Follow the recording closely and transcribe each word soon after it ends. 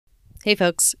Hey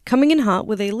folks, coming in hot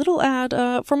with a little ad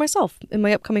for myself in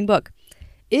my upcoming book.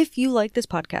 If you like this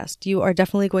podcast, you are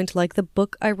definitely going to like the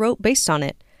book I wrote based on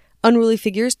it. Unruly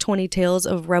Figures, 20 Tales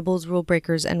of Rebels, Rule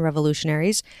Breakers, and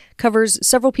Revolutionaries covers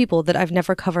several people that I've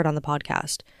never covered on the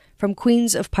podcast. From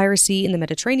queens of piracy in the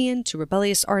Mediterranean, to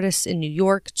rebellious artists in New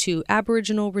York, to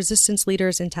Aboriginal resistance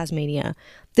leaders in Tasmania.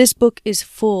 This book is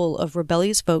full of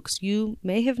rebellious folks you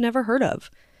may have never heard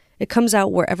of. It comes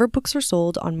out wherever books are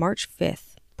sold on March 5th.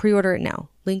 Pre-order it now.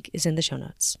 Link is in the show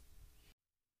notes.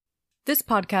 This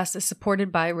podcast is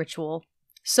supported by Ritual.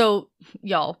 So,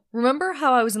 y'all, remember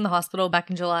how I was in the hospital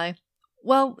back in July?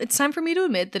 Well, it's time for me to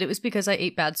admit that it was because I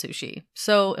ate bad sushi.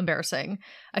 So embarrassing.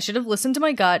 I should have listened to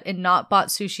my gut and not bought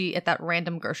sushi at that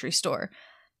random grocery store.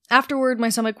 Afterward, my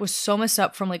stomach was so messed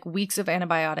up from weeks of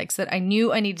antibiotics that I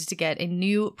knew I needed to get a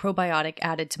new probiotic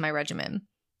added to my regimen.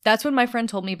 That's when my friend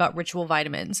told me about Ritual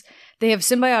vitamins. They have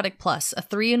Symbiotic Plus, a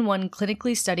 3-in-1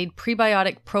 clinically studied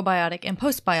prebiotic, probiotic, and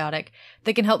postbiotic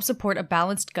that can help support a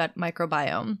balanced gut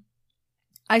microbiome.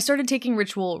 I started taking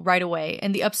Ritual right away,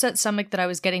 and the upset stomach that I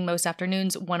was getting most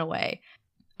afternoons went away.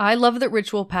 I love that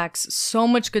Ritual packs so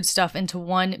much good stuff into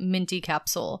one minty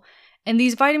capsule. And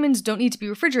these vitamins don't need to be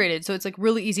refrigerated, so it's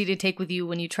really easy to take with you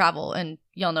when you travel, and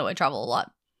y'all know I travel a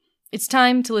lot. It's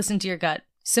time to listen to your gut.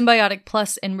 Symbiotic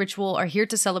Plus and Ritual are here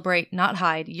to celebrate, not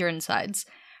hide, your insides.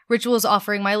 Ritual is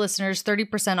offering my listeners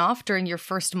 30% off during your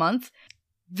first month.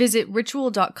 Visit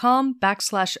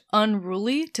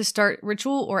ritual.com/unruly to start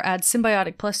Ritual or add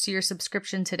Symbiotic Plus to your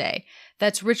subscription today.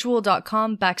 That's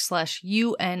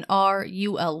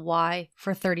ritual.com/UNRULY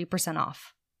for 30%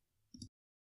 off.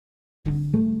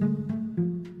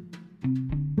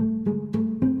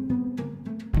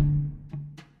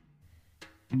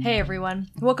 Hey everyone,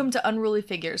 welcome to Unruly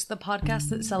Figures, the podcast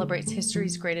that celebrates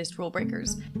history's greatest rule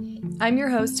breakers. I'm your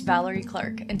host, Valerie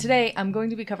Clark, and today I'm going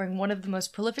to be covering one of the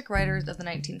most prolific writers of the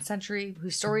 19th century,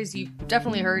 whose stories you've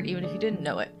definitely heard even if you didn't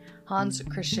know it, Hans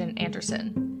Christian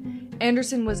Andersen.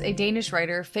 Andersen was a Danish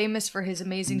writer famous for his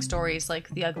amazing stories like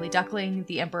The Ugly Duckling,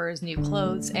 The Emperor's New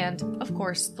Clothes, and, of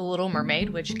course, The Little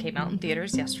Mermaid, which came out in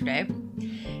theaters yesterday.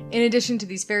 In addition to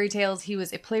these fairy tales, he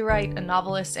was a playwright, a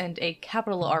novelist, and a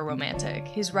capital R romantic.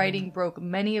 His writing broke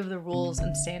many of the rules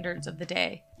and standards of the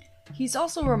day. He's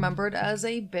also remembered as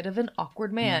a bit of an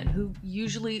awkward man who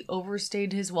usually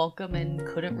overstayed his welcome and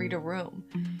couldn't read a room.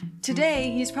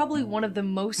 Today, he's probably one of the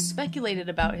most speculated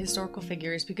about historical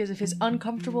figures because of his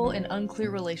uncomfortable and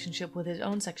unclear relationship with his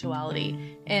own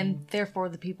sexuality, and therefore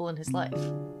the people in his life.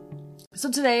 So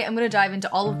today, I'm going to dive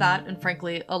into all of that and,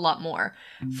 frankly, a lot more.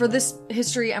 For this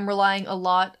history, I'm relying a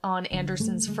lot on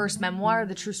Andersen's first memoir,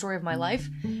 The True Story of My Life,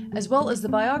 as well as the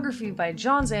biography by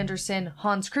Johns Andersen,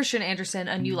 Hans Christian Andersen,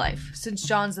 A New Life. Since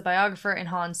John's the biographer and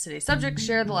Hans, today's subject,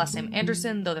 share the last name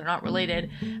Andersen, though they're not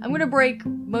related, I'm going to break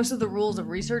most of the rules of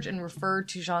research and refer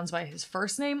to John's by his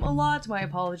first name a lot. My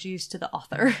apologies to the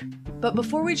author. But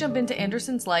before we jump into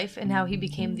Andersen's life and how he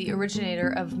became the originator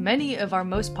of many of our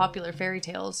most popular fairy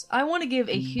tales, I want to give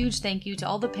a huge thank you to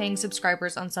all the paying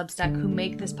subscribers on Substack who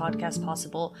make this podcast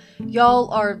possible.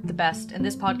 Y'all are the best, and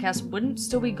this podcast wouldn't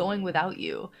still be going without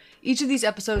you. Each of these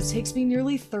episodes takes me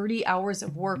nearly 30 hours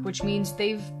of work, which means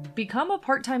they've become a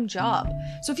part-time job.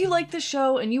 So if you like this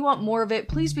show and you want more of it,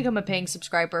 please become a paying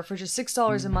subscriber for just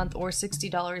 $6 a month or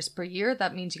 $60 per year.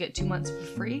 That means you get 2 months for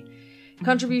free.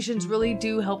 Contributions really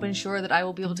do help ensure that I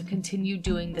will be able to continue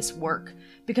doing this work.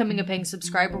 Becoming a paying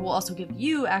subscriber will also give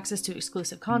you access to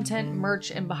exclusive content, merch,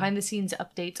 and behind-the-scenes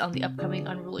updates on the upcoming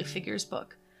Unruly Figures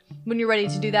book. When you're ready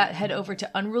to do that, head over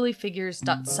to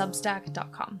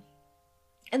unrulyfigures.substack.com.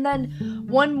 And then,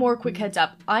 one more quick heads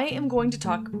up. I am going to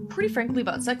talk pretty frankly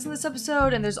about sex in this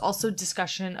episode, and there's also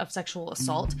discussion of sexual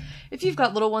assault. If you've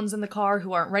got little ones in the car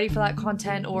who aren't ready for that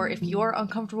content, or if you're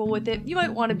uncomfortable with it, you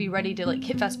might want to be ready to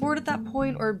hit fast forward at that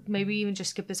point, or maybe even just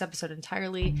skip this episode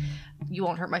entirely. You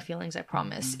won't hurt my feelings, I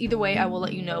promise. Either way, I will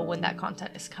let you know when that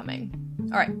content is coming.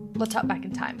 Alright, let's hop back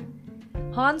in time.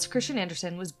 Hans Christian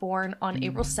Andersen was born on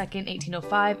April 2nd,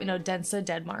 1805 in Odense,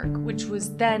 Denmark, which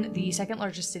was then the second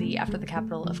largest city after the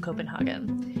capital of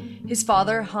Copenhagen. His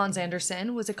father, Hans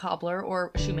Andersen, was a cobbler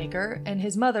or shoemaker, and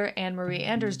his mother, Anne Marie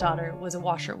Andersdotter, was a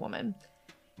washerwoman.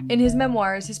 In his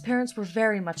memoirs, his parents were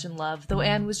very much in love, though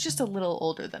Anne was just a little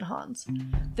older than Hans.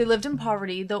 They lived in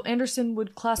poverty, though Andersen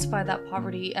would classify that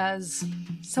poverty as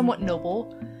somewhat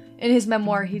noble. In his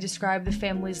memoir, he described the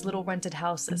family's little rented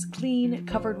house as clean,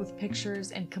 covered with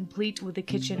pictures, and complete with a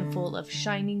kitchen full of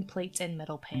shining plates and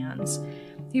metal pans.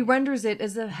 He renders it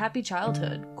as a happy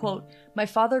childhood. Quote, "My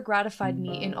father gratified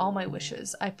me in all my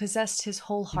wishes. I possessed his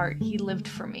whole heart. He lived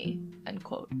for me." End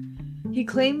quote. He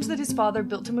claims that his father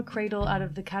built him a cradle out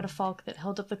of the catafalque that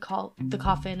held up the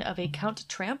coffin of a Count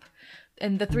Tramp,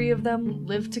 and the three of them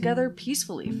lived together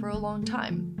peacefully for a long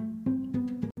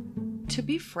time. To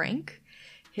be frank,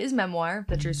 his memoir,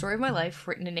 The True Story of My Life,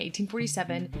 written in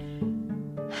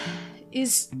 1847,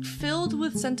 is filled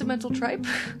with sentimental tripe.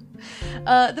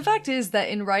 The fact is that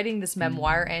in writing this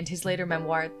memoir and his later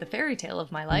memoir, The Fairy Tale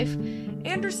of My Life,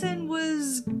 Andersen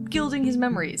was gilding his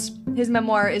memories. His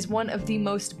memoir is one of the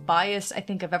most biased I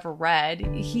think I've ever read.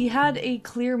 He had a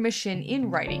clear mission in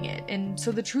writing it, and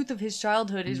so the truth of his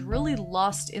childhood is really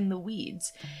lost in the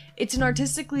weeds. It's an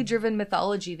artistically driven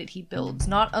mythology that he builds,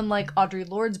 not unlike Audre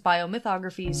Lorde's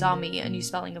biomythography, Zami, A New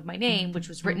Spelling of My Name, which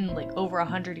was written like over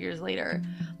 100 years later.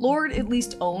 Lorde at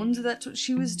least owns that's what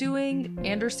she was doing.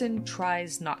 Andersen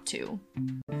tries not to.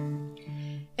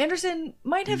 Andersen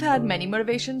might have had many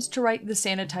motivations to write the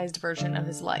sanitized version of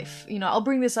his life. I'll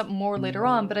bring this up more later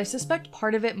on, but I suspect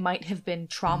part of it might have been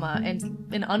trauma and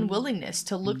an unwillingness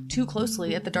to look too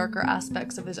closely at the darker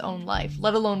aspects of his own life,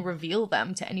 let alone reveal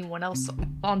them to anyone else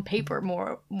on paper,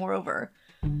 moreover.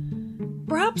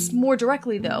 Perhaps more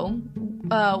directly, though,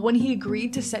 when he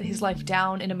agreed to set his life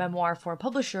down in a memoir for a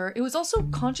publisher, it was also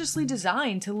consciously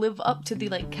designed to live up to the,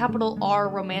 capital R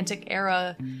romantic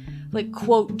era,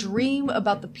 quote, dream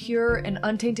about the pure and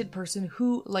untainted person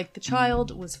who, like the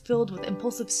child, was filled with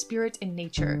impulsive spirit and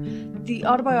nature. The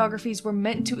autobiographies were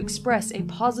meant to express a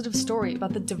positive story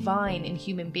about the divine in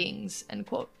human beings, end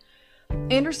quote.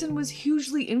 Andersen was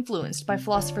hugely influenced by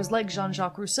philosophers like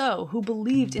Jean-Jacques Rousseau, who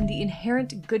believed in the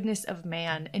inherent goodness of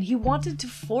man, and he wanted to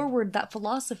forward that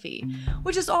philosophy,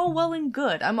 which is all well and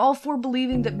good. I'm all for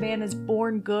believing that man is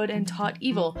born good and taught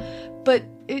evil, but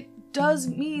it does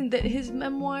mean that his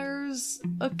memoirs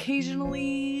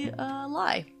occasionally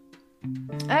lie.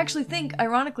 I actually think,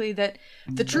 ironically, that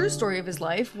the true story of his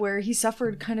life, where he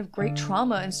suffered kind of great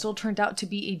trauma and still turned out to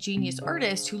be a genius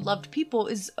artist who loved people,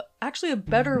 is actually a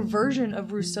better version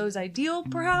of Rousseau's ideal,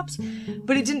 perhaps,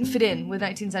 but it didn't fit in with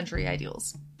 19th century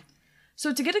ideals.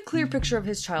 So to get a clear picture of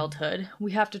his childhood,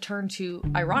 we have to turn to,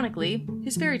 ironically,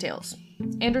 his fairy tales.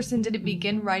 Andersen didn't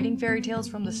begin writing fairy tales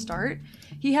from the start.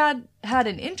 He had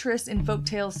an interest in folk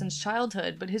tales since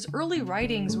childhood, but his early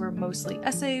writings were mostly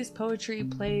essays, poetry,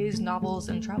 plays, novels,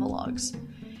 and travelogues.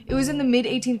 It was in the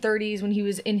mid-1830s, when he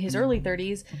was in his early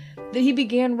 30s, that he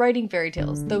began writing fairy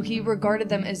tales, though he regarded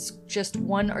them as just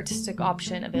one artistic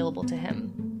option available to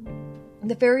him.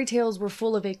 The fairy tales were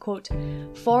full of a, quote,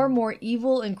 far more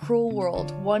evil and cruel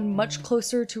world, one much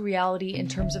closer to reality in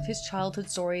terms of his childhood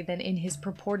story than in his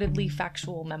purportedly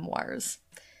factual memoirs.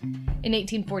 In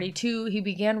 1842, he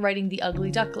began writing The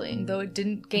Ugly Duckling, though it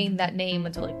didn't gain that name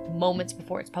until moments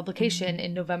before its publication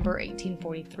in November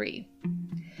 1843.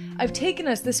 I've taken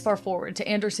us this far forward to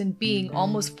Andersen being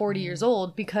almost 40 years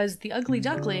old because The Ugly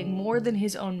Duckling, more than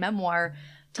his own memoir,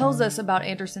 tells us about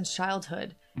Andersen's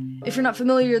childhood. If you're not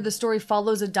familiar, the story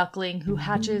follows a duckling who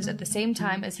hatches at the same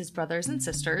time as his brothers and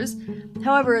sisters.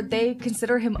 However, they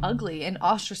consider him ugly and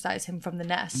ostracize him from the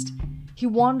nest. He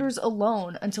wanders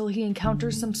alone until he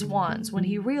encounters some swans, when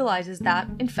he realizes that,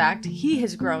 in fact, he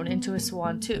has grown into a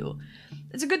swan too.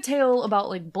 It's a good tale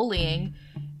about bullying,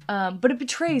 but it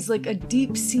betrays a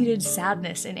deep-seated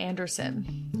sadness in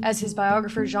Andersen. As his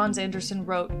biographer Jean Andersen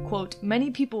wrote, quote,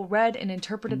 many people read and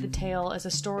interpreted the tale as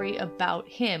a story about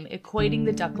him, equating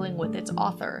the duckling with its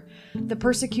author. The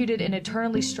persecuted and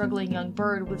eternally struggling young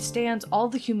bird withstands all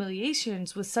the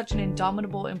humiliations with such an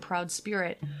indomitable and proud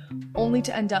spirit, only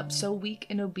to end up so weak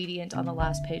and obedient on the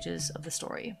last pages of the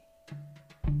story.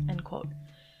 End quote.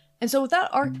 And so with that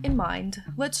arc in mind,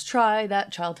 let's try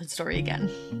that childhood story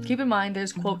again. Keep in mind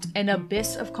there's, quote, an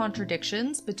abyss of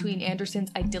contradictions between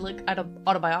Andersen's idyllic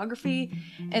autobiography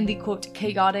and the, quote,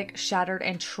 chaotic, shattered,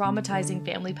 and traumatizing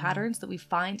family patterns that we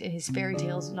find in his fairy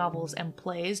tales, novels, and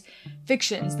plays,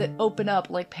 fictions that open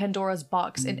up like Pandora's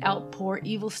box and outpour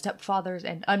evil stepfathers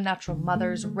and unnatural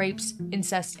mothers, rapes,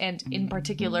 incest, and, in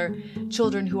particular,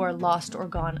 children who are lost or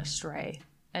gone astray,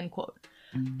 end quote.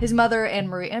 His mother,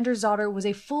 Anne-Marie Andersdotter, was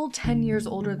a full 10 years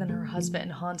older than her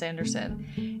husband, Hans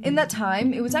Andersen. In that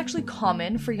time, it was actually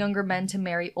common for younger men to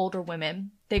marry older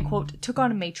women. They, quote, took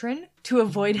on a matron to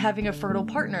avoid having a fertile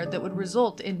partner that would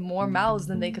result in more mouths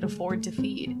than they could afford to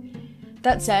feed.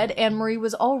 That said, Anne-Marie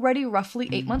was already roughly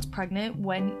 8 months pregnant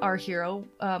when with our hero,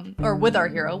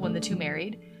 when the two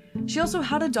married. She also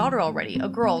had a daughter already, a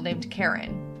girl named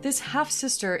Karen. This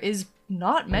half-sister is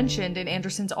not mentioned in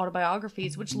Andersen's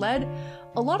autobiographies, which led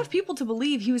a lot of people to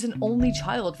believe he was an only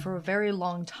child for a very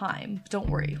long time. Don't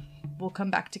worry, we'll come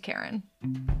back to Karen.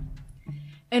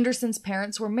 Andersen's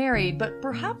parents were married, but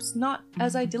perhaps not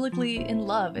as idyllically in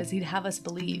love as he'd have us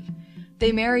believe.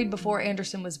 They married before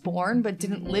Andersen was born, but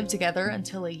didn't live together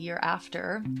until a year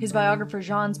after. His biographer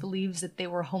Jans believes that they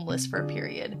were homeless for a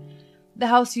period. The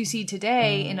house you see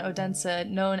today in Odense,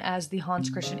 known as the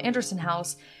Hans Christian Andersen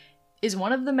house, is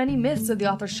one of the many myths of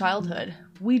the author's childhood.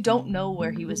 We don't know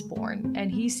where he was born,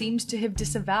 and he seems to have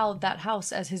disavowed that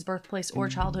house as his birthplace or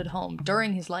childhood home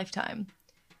during his lifetime.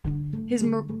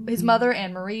 His mother,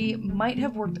 Anne-Marie, might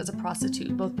have worked as a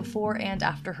prostitute both before and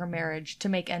after her marriage to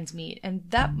make ends meet, and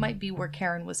that might be where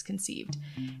Karen was conceived.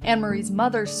 Anne-Marie's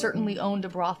mother certainly owned a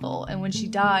brothel, and when she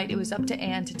died, it was up to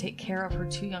Anne to take care of her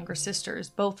two younger sisters,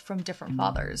 both from different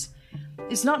fathers.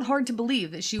 It's not hard to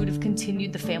believe that she would have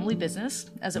continued the family business,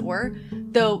 as it were,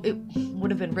 though it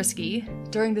would have been risky.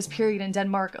 During this period in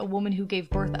Denmark, a woman who gave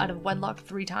birth out of wedlock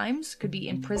 3 times could be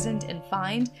imprisoned and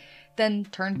fined, then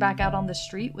turned back out on the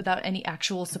street without any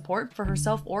actual support for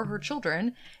herself or her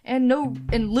children, and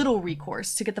little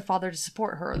recourse to get the father to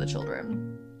support her or the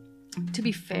children. To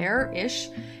be fair-ish,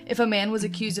 if a man was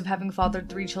accused of having fathered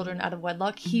 3 children out of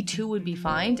wedlock, he too would be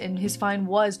fined, and his fine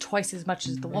was twice as much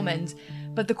as the woman's,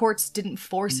 but the courts didn't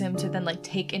force him to then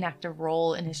take an active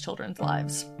role in his children's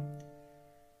lives.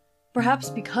 Perhaps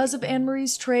because of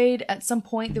Anne-Marie's trade, at some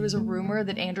point there was a rumor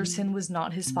that Andersen was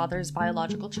not his father's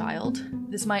biological child.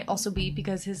 This might also be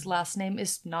because his last name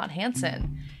is not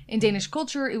Hansen. In Danish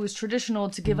culture, it was traditional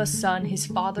to give a son his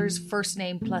father's first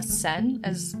name plus sen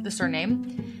as the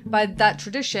surname. By that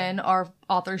tradition, our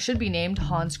author should be named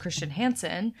Hans Christian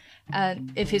Hansen,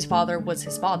 if his father was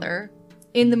his father.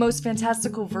 In the most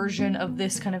fantastical version of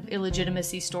this kind of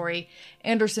illegitimacy story,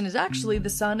 Andersen is actually the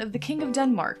son of the King of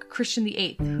Denmark, Christian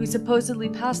VIII, who supposedly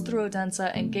passed through Odense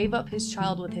and gave up his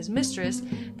child with his mistress,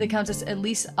 the Countess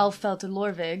Elise Alfeldt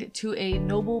Lorvig, to a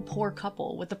noble poor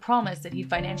couple with the promise that he'd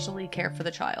financially care for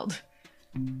the child.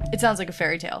 It sounds like a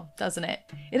fairy tale, doesn't it?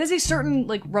 It has a certain,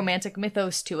 romantic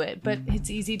mythos to it, but it's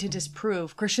easy to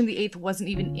disprove. Christian VIII wasn't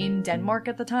even in Denmark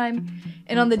at the time,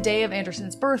 and on the day of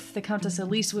Andersen's birth, the Countess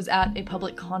Elise was at a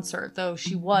public concert, though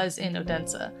she was in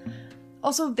Odense.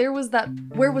 Also, where was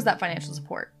that financial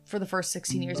support for the first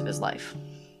 16 years of his life?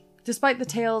 Despite the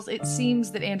tales, it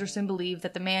seems that Andersen believed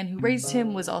that the man who raised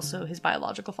him was also his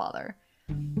biological father.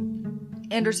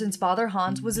 Andersen's father,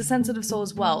 Hans, was a sensitive soul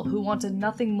as well, who wanted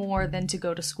nothing more than to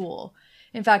go to school.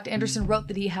 In fact, Andersen wrote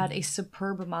that he had a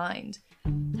superb mind.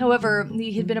 However,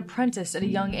 he had been apprenticed at a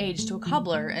young age to a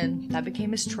cobbler, and that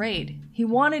became his trade. He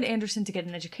wanted Andersen to get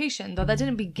an education, though that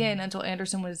didn't begin until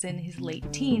Andersen was in his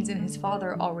late teens and his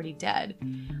father already dead.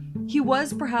 He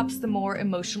was perhaps the more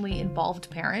emotionally involved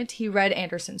parent. He read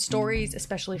Andersen stories,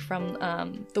 especially from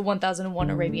the 1001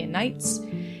 Arabian Nights.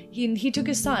 He took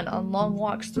his son on long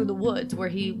walks through the woods where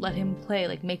he let him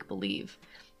play make-believe.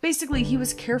 Basically, he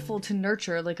was careful to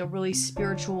nurture a really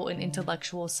spiritual and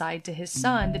intellectual side to his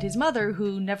son that his mother,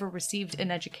 who never received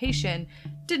an education,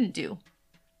 didn't do.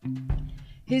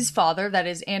 His father, that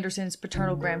is Andersen's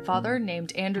paternal grandfather,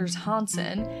 named Anders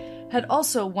Hansen, had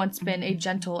also once been a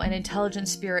gentle and intelligent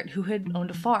spirit who had owned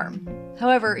a farm.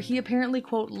 However, he apparently,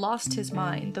 quote, lost his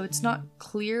mind, though it's not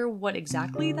clear what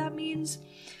exactly that means.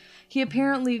 He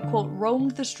apparently, quote,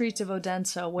 roamed the streets of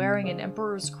Odense wearing an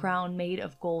emperor's crown made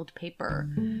of gold paper.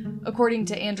 According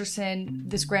to Andersen,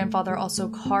 this grandfather also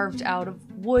carved out of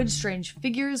wood strange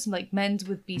figures like men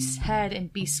with beast's head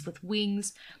and beasts with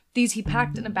wings. These he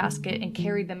packed in a basket and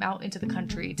carried them out into the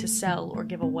country to sell or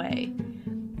give away.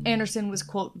 Andersen was,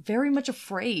 quote, very much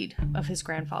afraid of his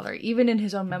grandfather. Even in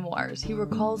his own memoirs, he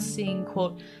recalls seeing,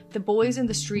 quote, the boys in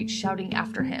the street shouting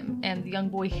after him, and the young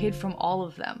boy hid from all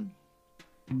of them.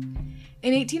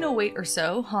 In 1808 or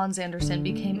so, Hans Andersen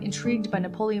became intrigued by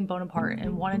Napoleon Bonaparte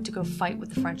and wanted to go fight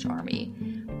with the French army.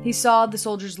 He saw the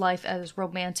soldier's life as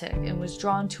romantic and was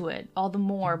drawn to it, all the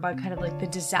more by the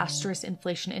disastrous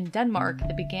inflation in Denmark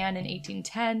that began in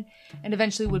 1810 and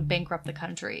eventually would bankrupt the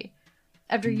country.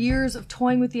 After years of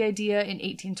toying with the idea, in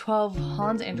 1812,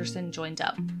 Hans Andersen joined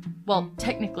up. Well,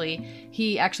 technically,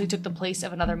 he actually took the place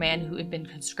of another man who had been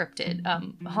conscripted.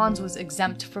 Hans was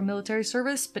exempt from military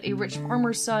service, but a rich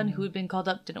farmer's son who had been called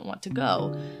up didn't want to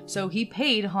go, so he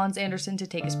paid Hans Andersen to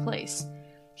take his place.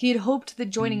 He had hoped that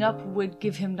joining up would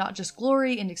give him not just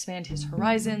glory and expand his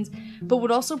horizons, but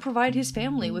would also provide his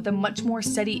family with a much more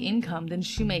steady income than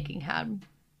shoemaking had.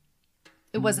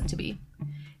 It wasn't to be.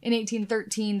 In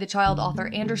 1813, the child author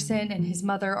Andersen and his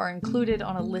mother are included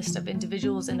on a list of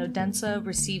individuals in Odense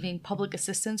receiving public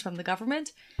assistance from the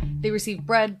government. They received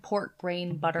bread, pork,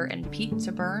 grain, butter, and peat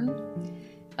to burn.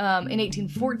 In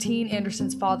 1814,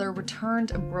 Andersen's father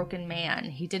returned a broken man.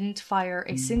 He didn't fire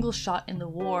a single shot in the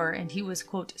war, and he was,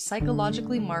 quote,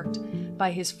 psychologically marked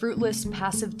by his fruitless,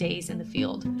 passive days in the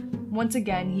field. Once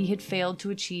again, he had failed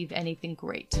to achieve anything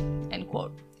great, end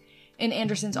quote. In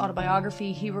Andersen's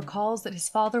autobiography, he recalls that his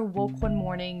father woke one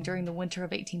morning during the winter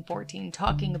of 1814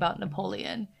 talking about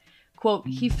Napoleon. Quote,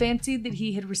 "He fancied that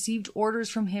he had received orders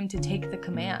from him to take the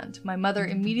command. My mother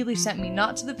immediately sent me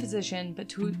not to the physician, but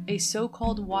to a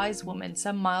so-called wise woman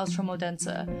some miles from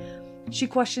Odense. She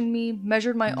questioned me,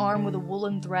 measured my arm with a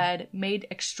woolen thread, made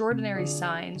extraordinary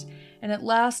signs, and at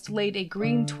last laid a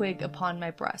green twig upon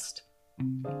my breast."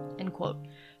 End quote.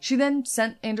 She then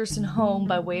sent Andersen home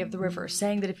by way of the river,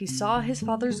 saying that if he saw his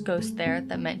father's ghost there,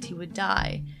 that meant he would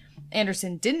die.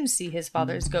 Andersen didn't see his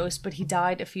father's ghost, but he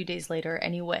died a few days later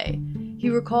anyway. He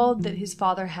recalled that his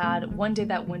father had, one day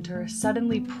that winter,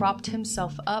 suddenly propped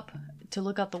himself up to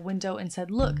look out the window and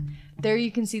said, "Look, there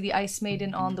you can see the ice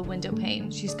maiden on the window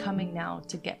pane. She's coming now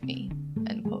to get me."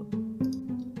 End quote.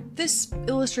 This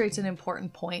illustrates an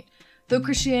important point. Though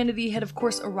Christianity had of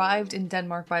course arrived in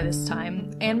Denmark by this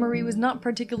time, Anne-Marie was not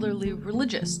particularly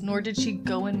religious, nor did she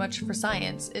go in much for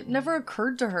science. It never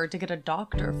occurred to her to get a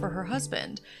doctor for her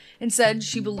husband. Instead,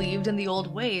 she believed in the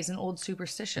old ways and old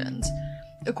superstitions.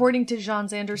 According to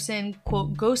Jans Andersen,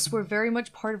 quote, "Ghosts were very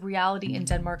much part of reality in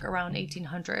Denmark around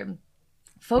 1800.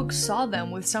 Folks saw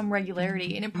them with some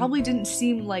regularity, and it probably didn't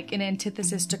seem like an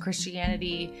antithesis to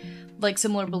Christianity, like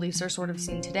similar beliefs are sort of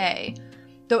seen today."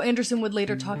 Though Andersen would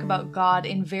later talk about God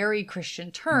in very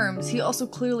Christian terms, he also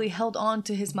clearly held on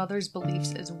to his mother's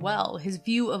beliefs as well. His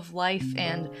view of life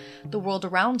and the world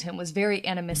around him was very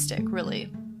animistic,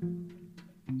 really.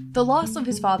 The loss of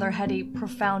his father had a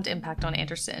profound impact on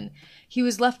Andersen. He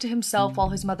was left to himself while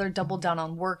his mother doubled down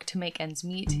on work to make ends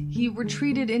meet. He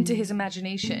retreated into his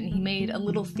imagination. He made a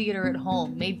little theater at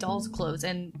home, made dolls' clothes,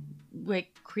 and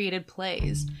created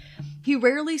plays. He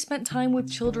rarely spent time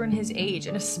with children his age,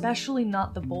 and especially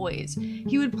not the boys.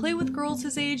 He would play with girls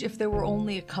his age if there were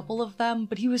only a couple of them,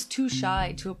 but he was too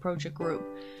shy to approach a group.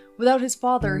 Without his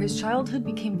father, his childhood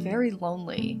became very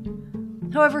lonely.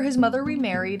 However, his mother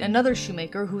remarried another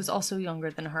shoemaker who was also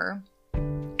younger than her.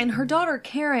 And her daughter,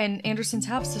 Karen, Andersen's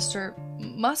half-sister,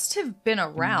 must have been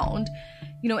around.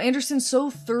 You know, Andersen so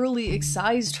thoroughly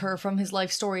excised her from his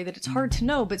life story that it's hard to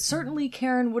know, but certainly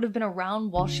Karen would have been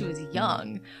around while she was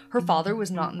young. Her father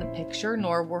was not in the picture,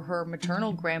 nor were her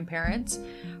maternal grandparents.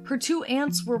 Her two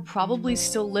aunts were probably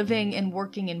still living and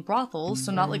working in brothels,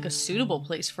 so not like a suitable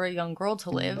place for a young girl to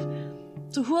live.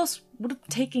 So who else would have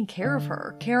taken care of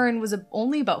her? Karen was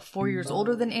only about 4 years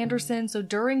older than Andersen, so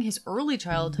during his early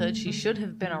childhood, she should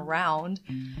have been around.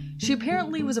 She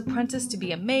apparently was apprenticed to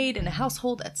be a maid in a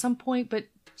household at some point, but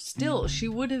still, she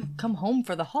would have come home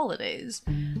for the holidays.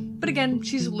 But again,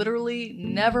 she's literally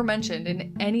never mentioned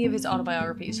in any of his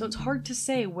autobiographies, so it's hard to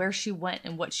say where she went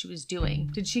and what she was doing.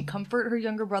 Did she comfort her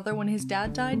younger brother when his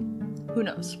dad died? Who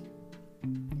knows?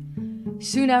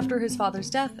 Soon after his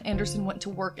father's death, Andersen went to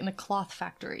work in a cloth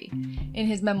factory. In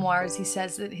his memoirs, he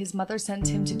says that his mother sent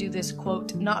him to do this,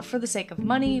 quote, "not for the sake of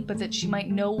money, but that she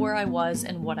might know where I was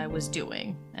and what I was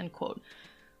doing," end quote.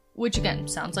 Which again,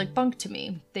 sounds like bunk to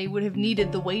me. They would have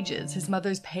needed the wages. His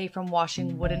mother's pay from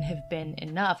washing wouldn't have been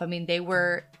enough. I mean, they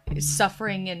were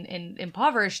suffering and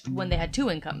impoverished when they had two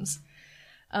incomes.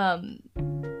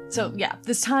 So yeah,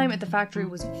 this time at the factory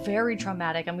was very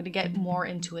traumatic. I'm going to get more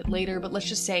into it later, but let's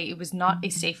just say it was not a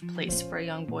safe place for a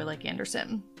young boy like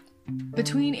Andersen.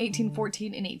 Between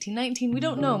 1814 and 1819, we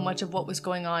don't know much of what was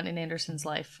going on in Andersen's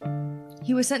life.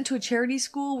 He was sent to a charity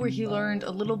school where he learned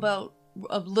a little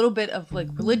bit of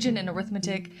religion and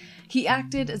arithmetic. He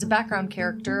acted as a background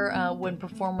character when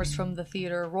performers from the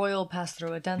Theatre Royal passed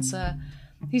through Odense.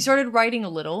 He started writing a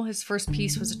little. His first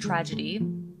piece was a tragedy.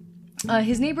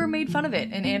 His neighbor made fun of it,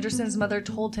 and Andersen's mother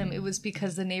told him it was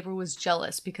because the neighbor was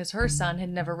jealous because her son had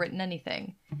never written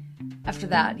anything. After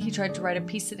that, he tried to write a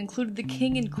piece that included the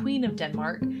king and queen of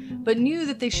Denmark, but knew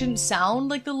that they shouldn't sound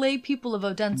like the lay people of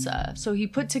Odense, so he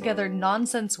put together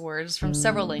nonsense words from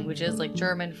several languages like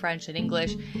German, French, and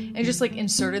English, and just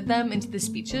inserted them into the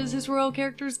speeches his royal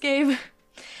characters gave.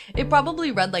 It probably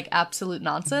read like absolute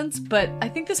nonsense, but I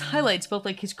think this highlights both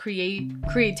his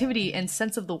creativity and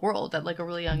sense of the world at a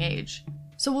really young age.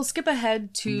 So we'll skip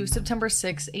ahead to September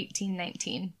 6,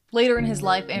 1819. Later in his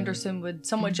life, Andersen would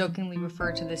somewhat jokingly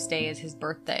refer to this day as his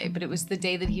birthday, but it was the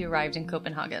day that he arrived in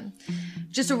Copenhagen.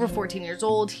 Just over 14 years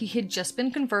old, he had just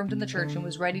been confirmed in the church and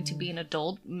was ready to be an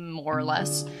adult, more or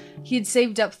less. He had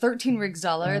saved up 13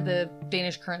 rigsdaler, the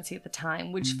Danish currency at the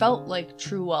time, which felt like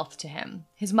true wealth to him.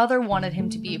 His mother wanted him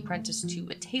to be apprenticed to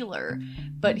a tailor,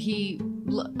 but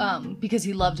because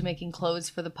he loved making clothes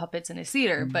for the puppets in his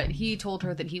theater, but he told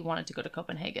her that he wanted to go to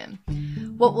Copenhagen.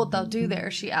 "What wilt thou do there?"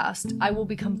 she asked. "I will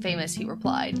become famous," he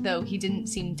replied, though he didn't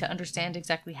seem to understand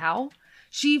exactly how.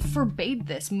 She forbade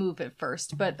this move at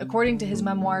first, but according to his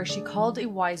memoir, she called a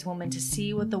wise woman to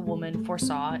see what the woman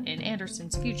foresaw in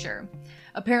Andersen's future.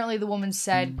 Apparently, the woman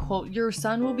said, quote, "Your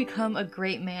son will become a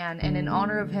great man, and in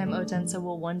honor of him, Odense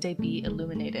will one day be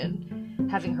illuminated."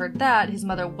 Having heard that, his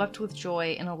mother wept with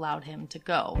joy and allowed him to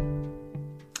go.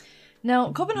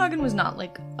 Now, Copenhagen was not,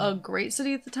 a great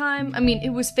city at the time. I mean, it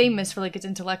was famous for, its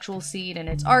intellectual scene and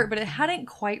its art, but it hadn't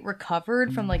quite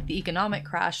recovered from, the economic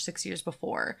crash 6 years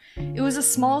before. It was a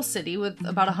small city with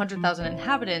about 100,000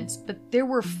 inhabitants, but there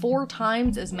were 4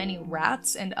 times as many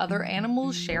rats and other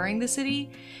animals sharing the city.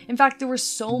 In fact, there were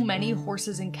so many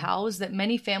horses and cows that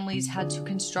many families had to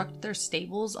construct their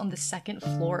stables on the 2nd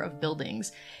floor of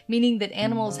buildings, meaning that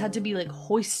animals had to be,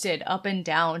 hoisted up and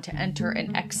down to enter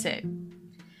and exit.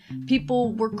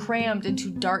 People were crammed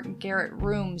into dark garret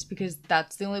rooms because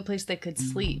that's the only place they could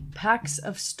sleep. Packs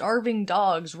of starving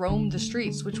dogs roamed the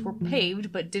streets, which were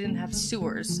paved but didn't have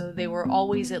sewers, so they were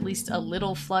always at least a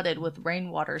little flooded with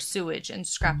rainwater, sewage, and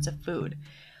scraps of food.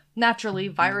 Naturally,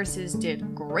 viruses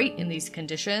did great in these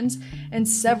conditions, and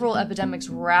several epidemics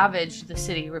ravaged the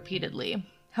city repeatedly.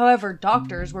 However,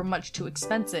 doctors were much too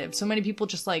expensive, so many people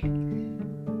just,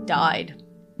 died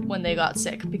when they got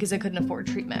sick because they couldn't afford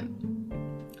treatment.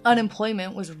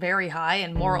 Unemployment was very high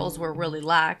and morals were really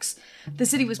lax. The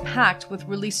city was packed with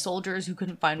released soldiers who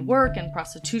couldn't find work, and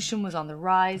prostitution was on the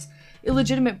rise.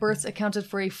 Illegitimate births accounted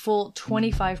for a full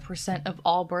 25% of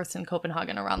all births in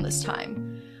Copenhagen around this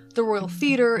time. The Royal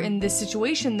Theatre in this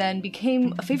situation then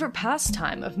became a favorite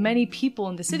pastime of many people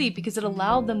in the city because it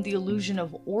allowed them the illusion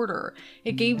of order.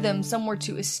 It gave them somewhere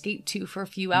to escape to for a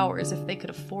few hours if they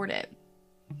could afford it.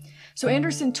 So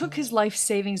Andersen took his life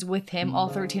savings with him, all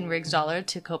 13 rigsdaler,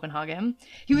 to Copenhagen.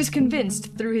 He was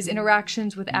convinced through his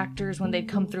interactions with actors when they'd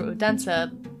come through Odense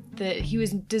that he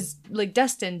was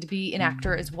destined to be an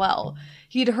actor as well.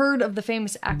 He had heard of the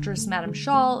famous actress Madame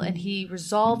Schall, and he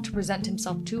resolved to present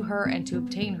himself to her and to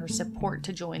obtain her support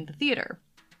to join the theater.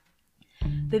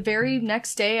 The very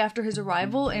next day after his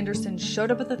arrival, Andersen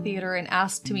showed up at the theater and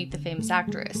asked to meet the famous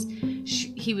actress.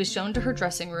 He was shown to her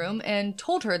dressing room and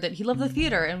told her that he loved the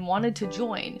theater and wanted to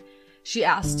join. She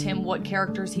asked him what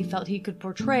characters he felt he could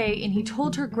portray, and he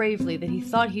told her gravely that he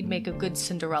thought he'd make a good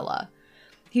Cinderella.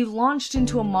 He launched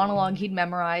into a monologue he'd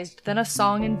memorized, then a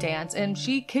song and dance, and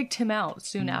she kicked him out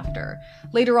soon after.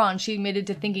 Later on, she admitted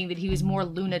to thinking that he was more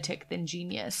lunatic than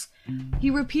genius. He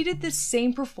repeated this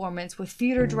same performance with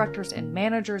theater directors and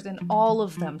managers, and all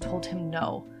of them told him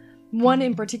no. One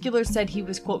in particular said he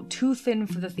was, quote, too thin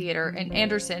for the theater, and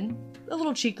Andersen, a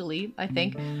little cheekily, I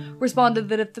think, responded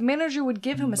that if the manager would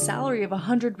give him a salary of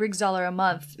 100 rigsdaler a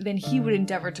month, then he would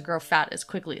endeavor to grow fat as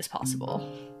quickly as possible.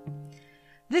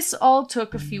 This all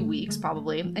took a few weeks,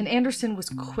 probably, and Andersen was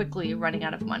quickly running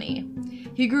out of money.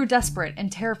 He grew desperate and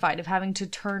terrified of having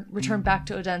to return back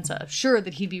to Odense, sure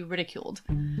that he'd be ridiculed.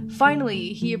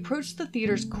 Finally, he approached the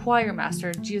theater's choir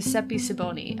master, Giuseppe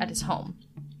Siboni, at his home.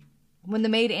 When the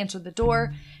maid answered the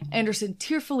door, Andersen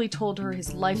tearfully told her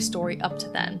his life story up to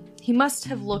then. He must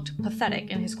have looked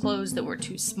pathetic in his clothes that were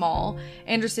too small.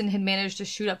 Andersen had managed to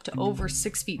shoot up to over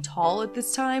 6 feet tall at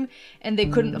this time, and they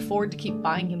couldn't afford to keep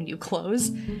buying him new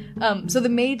clothes. So the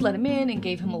maid let him in and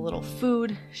gave him a little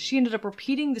food. She ended up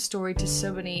repeating the story to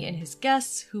Siboni and his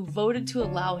guests, who voted to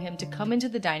allow him to come into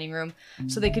the dining room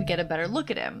so they could get a better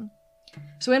look at him.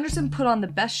 So Andersen put on the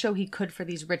best show he could for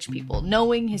these rich people,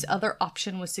 knowing his other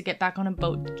option was to get back on a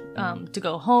boat to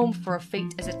go home for a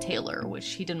fate as a tailor,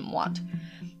 which he didn't want.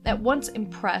 At once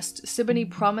impressed, Siboni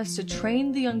promised to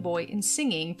train the young boy in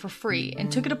singing for free and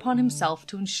took it upon himself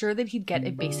to ensure that he'd get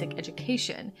a basic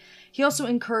education. He also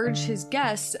encouraged his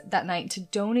guests that night to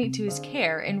donate to his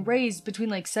care and raised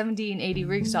between 70 and 80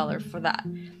 rigsdaler for that.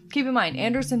 Keep in mind,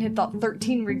 Andersen had thought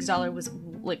 13 rigsdaler was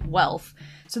wealth,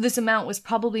 so this amount was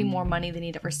probably more money than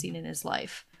he'd ever seen in his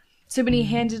life. Siboni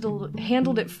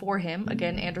handled it for him.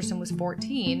 Again, Andersen was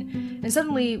 14, and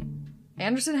suddenly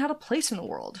Andersen had a place in the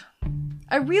world.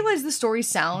 I realize the story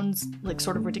sounds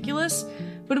sort of ridiculous,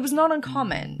 but it was not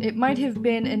uncommon. It might have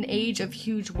been an age of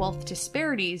huge wealth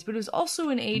disparities, but it was also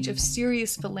an age of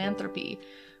serious philanthropy.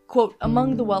 Quote,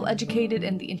 among the well-educated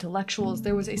and the intellectuals,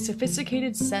 there was a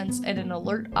sophisticated sense and an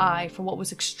alert eye for what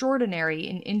was extraordinary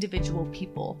in individual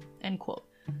people, end quote.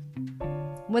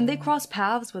 When they crossed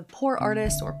paths with poor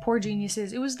artists or poor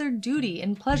geniuses, it was their duty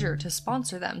and pleasure to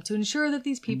sponsor them, to ensure that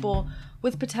these people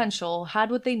with potential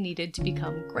had what they needed to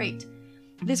become great.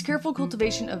 This careful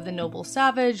cultivation of the noble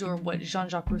savage, or what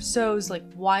Jean-Jacques Rousseau's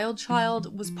wild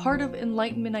child, was part of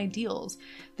Enlightenment ideals.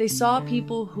 They saw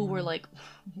people who were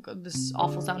this is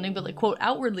awful sounding, but quote,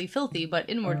 outwardly filthy but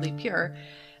inwardly pure.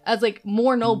 as like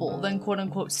more noble than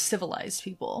quote-unquote civilized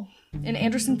people. And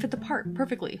Andersen fit the part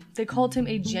perfectly. They called him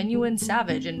a genuine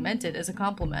savage and meant it as a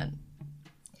compliment.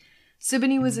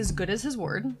 Siboney was as good as his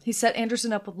word. He set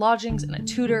Andersen up with lodgings and a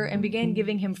tutor and began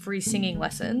giving him free singing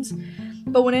lessons.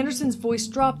 But when Andersen's voice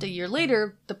dropped a year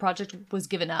later, the project was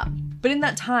given up. But in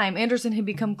that time, Andersen had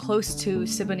become close to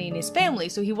Siboney and his family,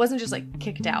 so he wasn't just like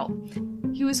kicked out.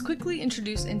 He was quickly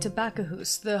introduced into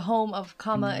Bakahus, the home of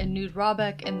Kama and Knud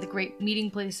Rabeck and the great meeting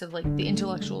place of like the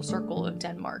intellectual circle of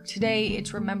Denmark. Today,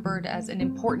 it's remembered as an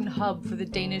important hub for the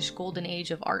Danish golden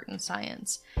age of art and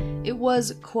science. It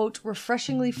was, quote,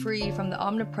 refreshingly free from the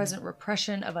omnipresent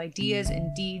repression of ideas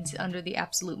and deeds under the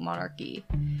absolute monarchy.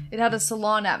 It had a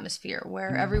salon atmosphere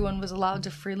where everyone was allowed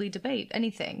to freely debate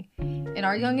anything. And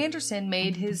our young Andersen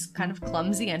made his kind of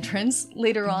clumsy entrance.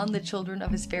 Later on, the children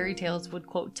of his fairy tales would,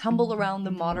 quote, tumble around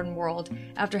the modern world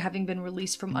after having been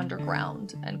released from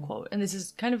underground, end quote. And this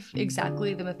is kind of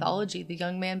exactly the mythology the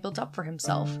young man built up for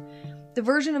himself. The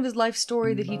version of his life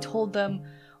story that he told them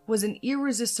was an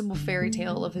irresistible fairy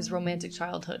tale of his romantic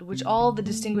childhood, which all the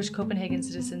distinguished Copenhagen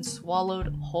citizens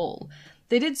swallowed whole.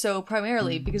 They did so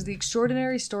primarily because the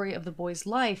extraordinary story of the boy's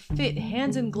life fit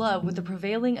hand in glove with the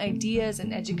prevailing ideas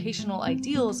and educational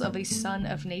ideals of a son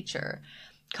of nature.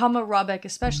 Kama Rabeck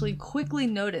especially quickly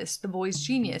noticed the boy's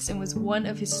genius and was one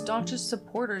of his staunchest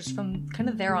supporters from kind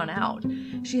of there on out.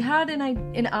 She had an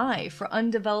eye for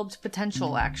undeveloped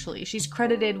potential, actually. She's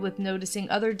credited with noticing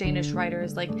other Danish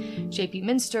writers like J.P.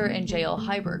 Minster and J.L.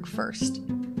 Heiberg first.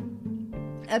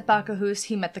 At Bakahus,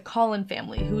 he met the Collin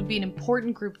family, who would be an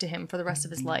important group to him for the rest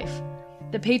of his life.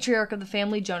 The patriarch of the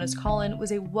family, Jonas Collin,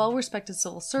 was a well-respected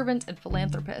civil servant and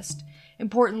philanthropist.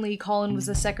 Importantly, Collin was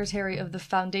the secretary of the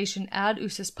foundation Ad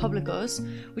Usus Publicos,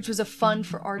 which was a fund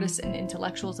for artists and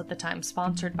intellectuals at the time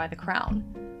sponsored by the crown.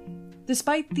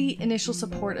 Despite the initial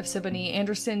support of Siboney,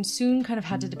 Andersen soon kind of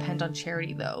had to depend on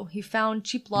charity, though. He found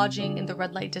cheap lodging in the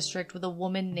red light district with a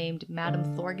woman named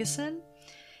Madame Thorgeson.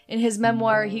 In his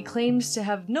memoir, he claims to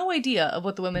have no idea of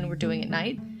what the women were doing at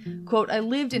night. Quote, I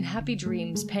lived in happy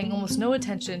dreams, paying almost no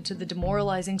attention to the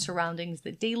demoralizing surroundings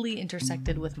that daily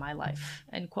intersected with my life,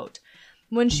 end quote.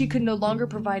 When she could no longer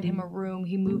provide him a room,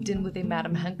 he moved in with a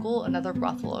Madame Henkel, another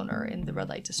brothel owner in the red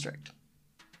light district.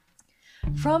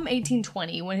 From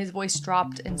 1820, when his voice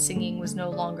dropped and singing was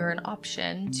no longer an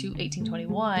option, to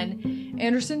 1821,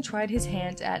 Andersen tried his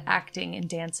hand at acting and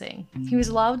dancing. He was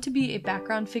allowed to be a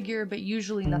background figure, but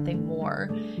usually nothing more.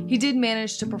 He did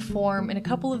manage to perform in a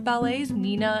couple of ballets,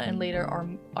 Nina and later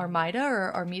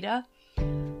Armida.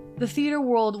 The theater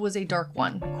world was a dark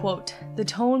one. Quote, the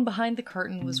tone behind the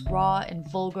curtain was raw and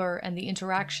vulgar, and the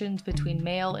interactions between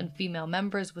male and female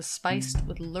members was spiced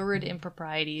with lurid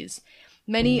improprieties.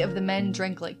 Many of the men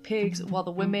drank like pigs, while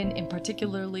the women, in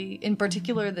particular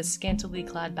the scantily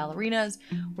clad ballerinas,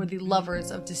 were the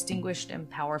lovers of distinguished and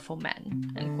powerful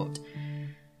men, end quote.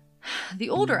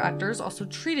 The older actors also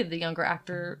treated the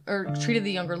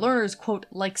younger learners, quote,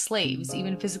 like slaves,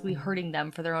 even physically hurting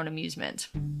them for their own amusement.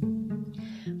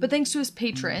 But thanks to his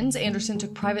patrons, Andersen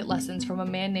took private lessons from a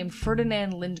man named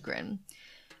Ferdinand Lindgren.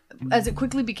 As it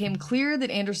quickly became clear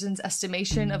that Andersen's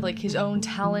estimation of like his own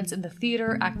talents in the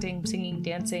theater, acting, singing,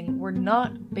 dancing, were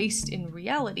not based in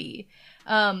reality.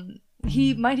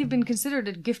 He might have been considered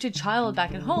a gifted child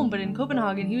back at home, but in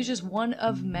Copenhagen he was just one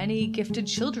of many gifted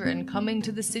children coming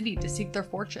to the city to seek their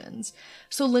fortunes.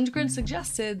 So Lindgren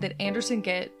suggested that Andersen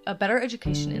get a better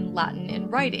education in Latin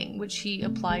and writing, which he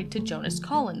applied to Jonas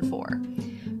Collin for.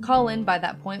 Collin, by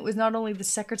that point, was not only the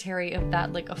secretary of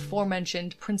that like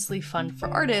aforementioned princely fund for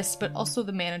artists, but also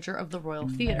the manager of the Royal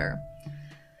Theatre.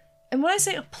 And when I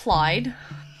say applied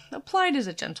is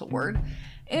a gentle word.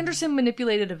 Andersen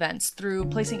manipulated events through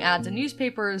placing ads in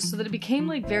newspapers so that it became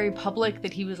like very public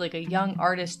that he was like a young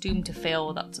artist doomed to fail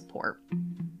without support.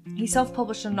 He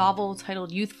self-published a novel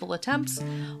titled Youthful Attempts,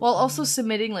 while also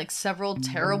submitting like several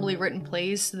terribly written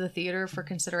plays to the theater for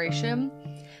consideration.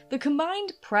 The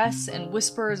combined press and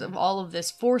whispers of all of this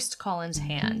forced Collin's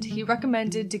hand. He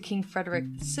recommended to King Frederick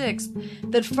VI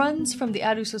that funds from the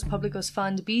Ad Usus Publicos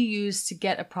Fund be used to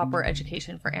get a proper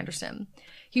education for Andersen.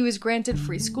 He was granted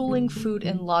free schooling, food,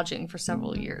 and lodging for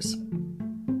several years.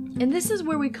 And this is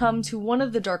where we come to one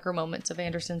of the darker moments of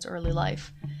Andersen's early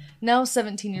life. Now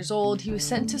 17 years old, he was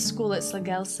sent to school at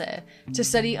Slagelse to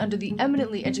study under the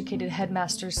eminently educated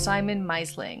headmaster Simon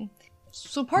Meisling.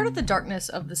 So part of the darkness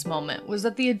of this moment was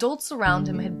that the adults around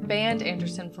him had banned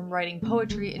Andersen from writing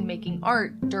poetry and making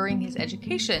art during his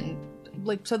education,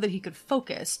 like so that he could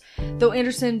focus, though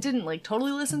Andersen didn't like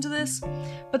totally listen to this.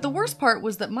 But the worst part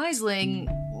was that Meisling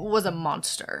was a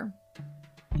monster.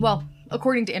 Well,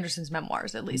 According to Andersen's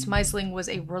memoirs, at least, Meisling was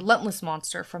a relentless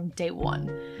monster from day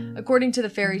one. According to the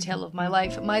fairy tale of my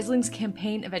life, Meisling's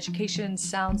campaign of education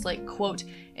sounds like, quote,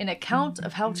 an account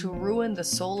of how to ruin the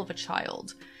soul of a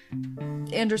child.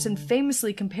 Andersen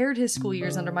famously compared his school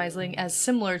years under Meisling as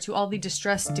similar to all the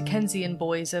distressed Dickensian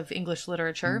boys of English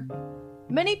literature.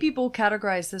 Many people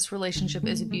categorize this relationship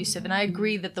as abusive, and I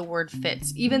agree that the word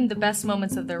fits. Even the best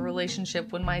moments of their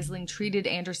relationship, when Meisling treated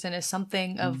Andersen as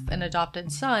something of an adopted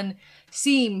son,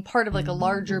 seem part of like a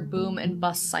larger boom and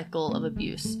bust cycle of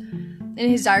abuse. In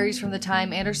his diaries from the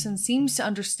time, Andersen seems to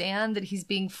understand that he's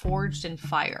being forged in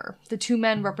fire. The two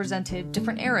men represented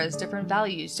different eras, different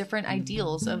values, different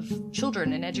ideals of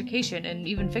children and education and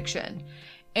even fiction.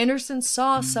 Andersen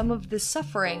saw some of this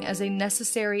suffering as a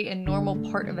necessary and normal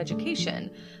part of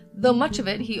education, though much of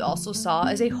it he also saw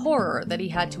as a horror that he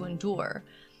had to endure.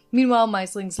 Meanwhile,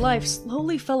 Meisling's life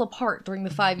slowly fell apart during the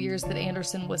 5 years that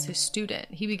Andersen was his student.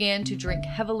 He began to drink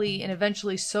heavily, and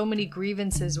eventually so many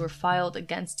grievances were filed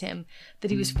against him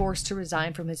that he was forced to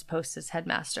resign from his post as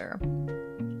headmaster.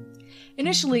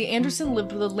 Initially, Andersen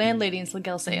lived with a landlady in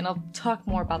Slagelse, and I'll talk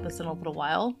more about this in a little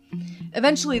while.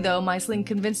 Eventually, though, Meisling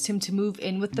convinced him to move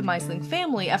in with the Meisling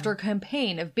family after a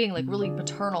campaign of being really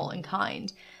paternal and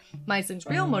kind. Meisling's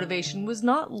real motivation was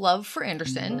not love for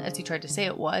Andersen, as he tried to say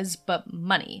it was, but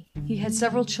money. He had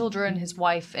several children, his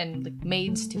wife, and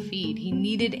maids to feed. He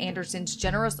needed Andersen's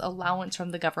generous allowance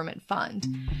from the government fund.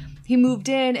 He moved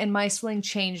in, and Meisling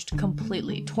changed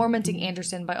completely, tormenting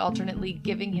Andersen by alternately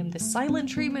giving him the silent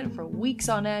treatment for weeks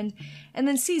on end, and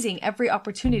then seizing every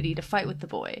opportunity to fight with the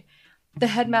boy. The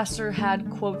headmaster had,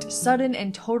 quote, sudden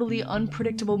and totally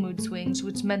unpredictable mood swings,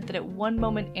 which meant that at one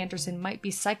moment Andersen might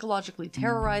be psychologically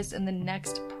terrorized and the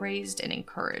next praised and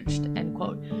encouraged, end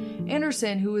quote.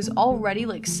 Andersen, who was already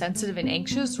sensitive and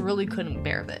anxious, really couldn't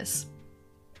bear this.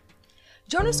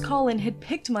 Jonas Collin had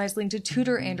picked Meisling to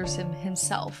tutor Andersen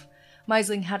himself.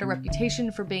 Meisling had a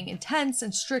reputation for being intense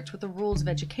and strict with the rules of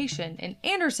education, and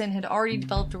Andersen had already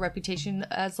developed a reputation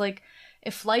as a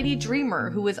flighty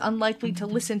dreamer who was unlikely to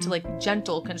listen to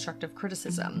gentle constructive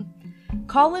criticism.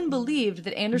 Collin believed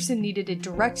that Andersen needed a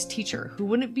direct teacher who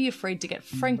wouldn't be afraid to get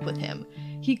frank with him.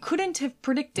 He couldn't have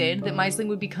predicted that Meisling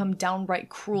would become downright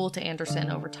cruel to Andersen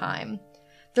over time.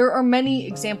 There are many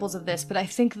examples of this, but I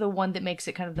think the one that makes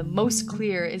it the most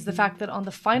clear is the fact that on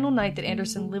the final night that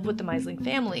Andersen lived with the Meisling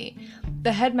family,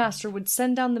 the headmaster would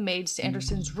send down the maids to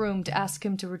Andersen's room to ask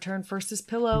him to return first his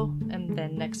pillow, and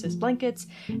then next his blankets,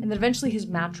 and then eventually his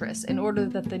mattress, in order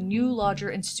that the new lodger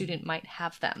and student might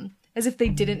have them. As if they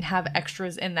didn't have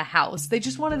extras in the house. They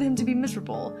just wanted him to be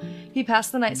miserable. He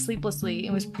passed the night sleeplessly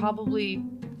and was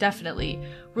definitely,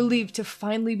 relieved to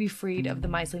finally be freed of the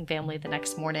Meisling family the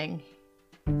next morning.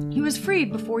 He was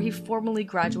freed before he formally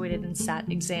graduated and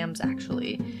sat exams,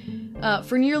 actually.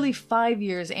 For nearly 5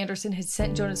 years, Andersen had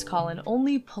sent Jonas Collin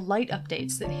only polite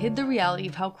updates that hid the reality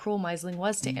of how cruel Meisling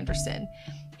was to Andersen,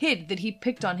 hid that he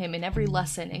picked on him in every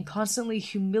lesson and constantly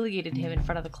humiliated him in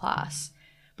front of the class.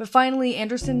 But finally,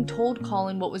 Andersen told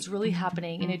Collin what was really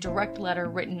happening in a direct letter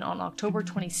written on October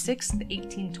 26,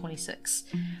 1826.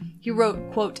 He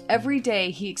wrote, quote, every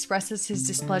day he expresses his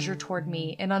displeasure toward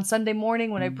me, and on Sunday morning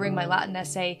when I bring my Latin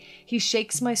essay, he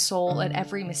shakes my soul at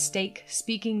every mistake,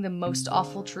 speaking the most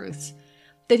awful truths.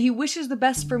 That he wishes the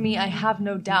best for me I have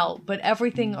no doubt, but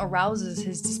everything arouses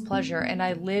his displeasure, and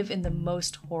I live in the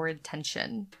most horrid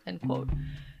tension, end quote.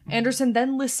 Andersen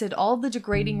then listed all the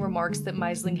degrading remarks that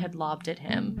Meisling had lobbed at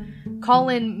him.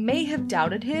 Collin may have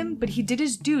doubted him, but he did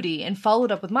his duty and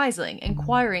followed up with Meisling,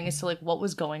 inquiring as to what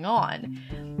was going on.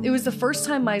 It was the first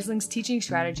time Meisling's teaching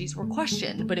strategies were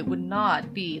questioned, but it would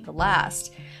not be the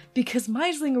last, because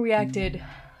Meisling reacted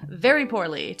very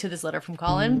poorly to this letter from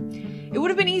Collin. It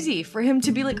would have been easy for him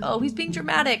to be oh, he's being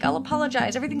dramatic, I'll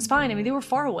apologize, everything's fine. They were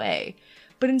far away.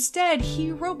 But instead,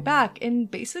 he wrote back and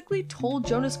basically told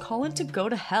Jonas Collin to go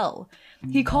to hell.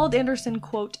 He called Andersen,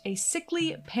 quote, a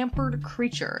sickly, pampered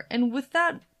creature, and with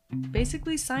that,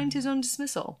 basically signed his own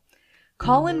dismissal.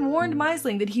 Collin warned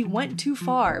Meisling that he went too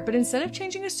far, but instead of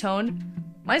changing his tone,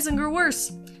 Meisling grew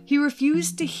worse. He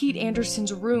refused to heat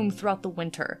Andersen's room throughout the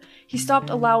winter. He stopped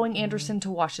allowing Andersen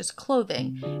to wash his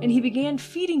clothing, and he began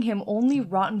feeding him only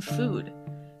rotten food.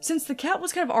 Since the cat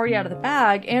was already out of the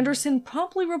bag, Andersen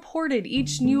promptly reported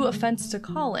each new offense to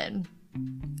Collin.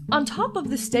 On top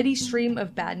of the steady stream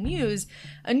of bad news,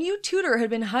 a new tutor had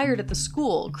been hired at the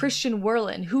school, Christian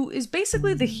Werlin, who is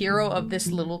basically the hero of this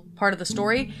little part of the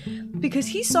story, because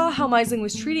he saw how Meisling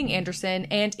was treating Andersen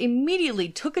and immediately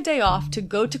took a day off to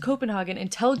go to Copenhagen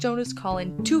and tell Jonas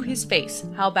Collin to his face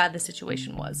how bad the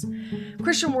situation was.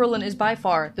 Christian Werlin is by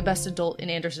far the best adult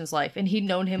in Andersen's life, and he'd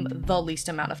known him the least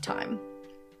amount of time.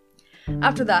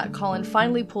 After that, Colin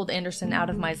finally pulled Andersen out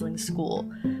of Meisling's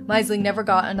school. Meisling never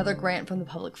got another grant from the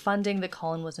public funding that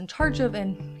Colin was in charge of,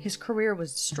 and his career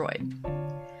was destroyed.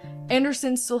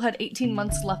 Andersen still had 18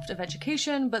 months left of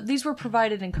education, but these were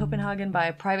provided in Copenhagen by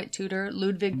a private tutor,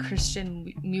 Ludwig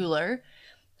Christian Müller.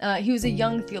 He was a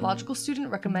young theological student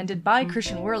recommended by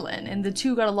Christian Werlin, and the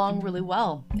two got along really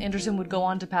well. Andersen would go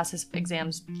on to pass his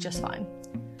exams just fine.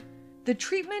 The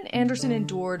treatment Andersen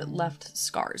endured left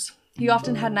scars. He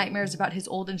often had nightmares about his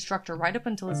old instructor right up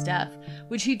until his death,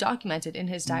 which he documented in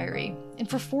his diary. And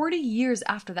for 40 years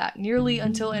after that, nearly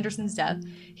until Andersen's death,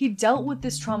 he dealt with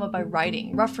this trauma by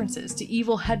writing. References to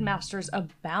evil headmasters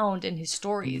abound in his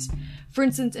stories. For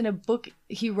instance, in a book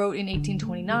he wrote in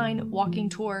 1829, Walking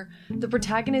Tour, the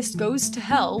protagonist goes to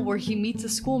hell where he meets a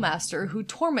schoolmaster who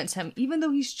torments him even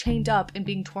though he's chained up and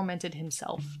being tormented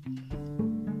himself.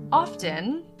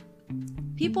 Often,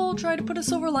 people try to put a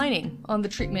silver lining on the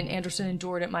treatment Andersen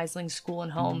endured at Meisling's school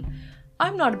and home.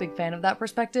 I'm not a big fan of that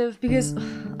perspective because,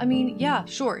 yeah,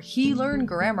 sure, he learned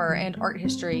grammar and art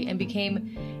history and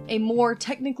became a more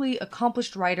technically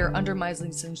accomplished writer under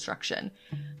Meisling's instruction.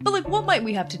 But what might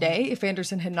we have today if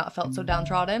Andersen had not felt so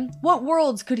downtrodden? What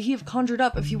worlds could he have conjured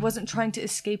up if he wasn't trying to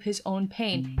escape his own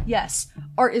pain? Yes,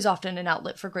 art is often an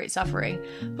outlet for great suffering,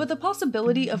 but the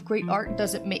possibility of great art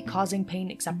doesn't make causing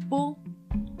pain acceptable.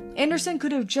 Andersen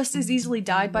could have just as easily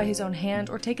died by his own hand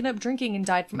or taken up drinking and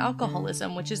died from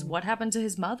alcoholism, which is what happened to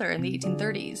his mother in the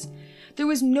 1830s. There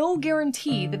was no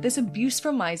guarantee that this abuse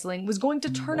from Meisling was going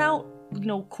to turn out,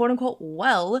 quote-unquote,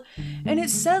 well, and it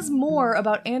says more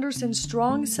about Andersen's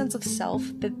strong sense of self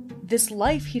that this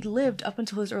life he'd lived up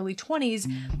until his early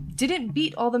 20s didn't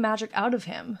beat all the magic out of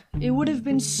him. It would have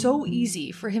been so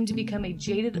easy for him to become a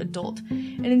jaded adult,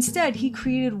 and instead he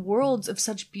created worlds of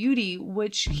such beauty,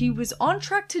 which he was on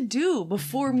track to do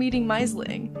before meeting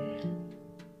Meisling.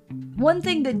 One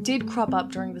thing that did crop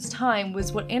up during this time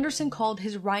was what Andersen called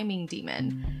his rhyming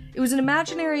demon. It was an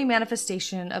imaginary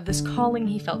manifestation of this calling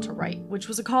he felt to write, which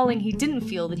was a calling he didn't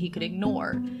feel that he could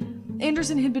ignore.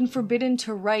 Andersen had been forbidden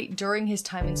to write during his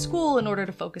time in school in order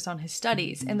to focus on his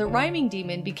studies, and the rhyming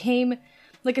demon became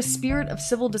like a spirit of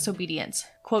civil disobedience,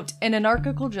 quote, an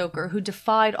anarchical joker who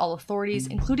defied all authorities,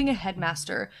 including a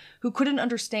headmaster, who couldn't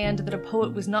understand that a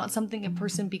poet was not something a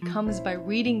person becomes by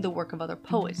reading the work of other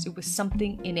poets, it was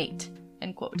something innate,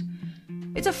 end quote.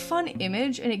 It's a fun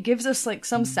image, and it gives us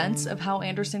some sense of how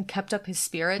Andersen kept up his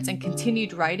spirits and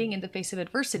continued writing in the face of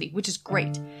adversity, which is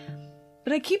great.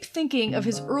 But I keep thinking of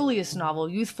his earliest novel,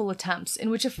 Youthful Attempts,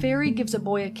 in which a fairy gives a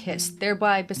boy a kiss,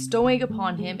 thereby bestowing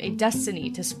upon him a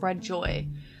destiny to spread joy.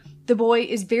 The boy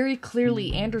is very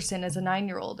clearly Andersen as a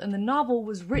 9-year-old, and the novel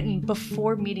was written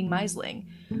before meeting Meisling.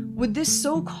 Would this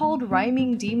so-called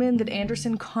rhyming demon that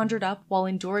Andersen conjured up while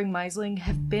enduring Meisling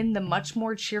have been the much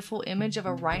more cheerful image of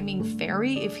a rhyming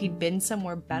fairy if he'd been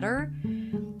somewhere better?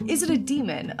 Is it a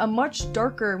demon, a much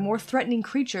darker, more threatening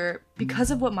creature, because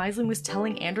of what Meisling was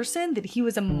telling Andersen, that he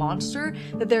was a monster,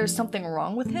 that there is something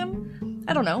wrong with him?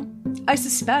 I don't know. I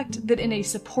suspect that in a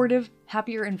supportive,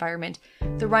 happier environment,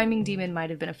 the rhyming demon might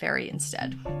have been a fairy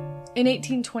instead. In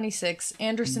 1826,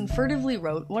 Andersen furtively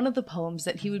wrote one of the poems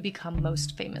that he would become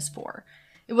most famous for.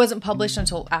 It wasn't published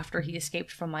until after he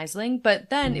escaped from Meisling, but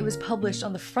then it was published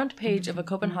on the front page of a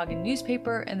Copenhagen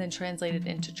newspaper and then translated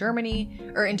into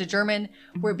German,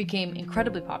 where it became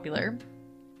incredibly popular.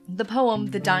 The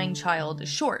poem, The Dying Child, is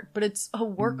short, but it's a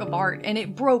work of art, and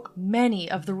it broke many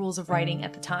of the rules of writing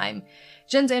at the time.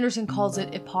 Jens Andersen calls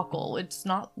it epochal,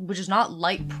 which is not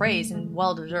light praise and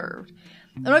well-deserved.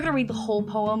 I'm not going to read the whole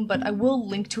poem, but I will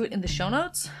link to it in the show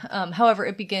notes. However,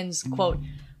 it begins, quote,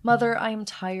 "Mother, I am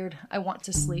tired. I want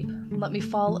to sleep. Let me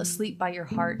fall asleep by your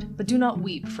heart, but do not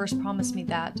weep. First promise me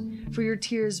that, for your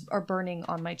tears are burning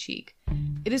on my cheek.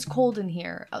 It is cold in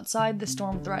here. Outside the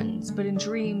storm threatens, but in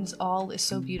dreams all is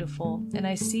so beautiful, and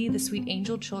I see the sweet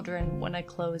angel children when I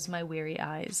close my weary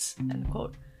eyes." End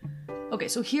quote. Okay,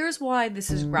 so here's why this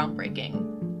is groundbreaking.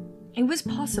 It was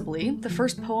possibly the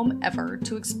first poem ever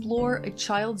to explore a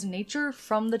child's nature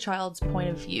from the child's point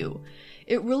of view.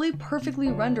 It really perfectly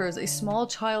renders a small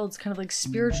child's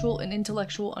spiritual and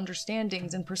intellectual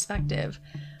understandings and perspective.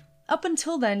 Up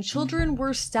until then, children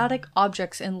were static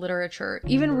objects in literature.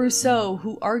 Even Rousseau,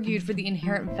 who argued for the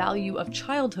inherent value of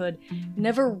childhood,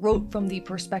 never wrote from the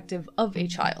perspective of a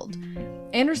child.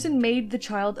 Andersen made the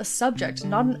child a subject,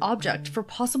 not an object, for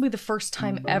possibly the first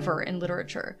time ever in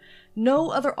literature. No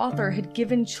other author had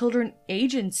given children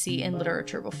agency in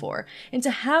literature before, and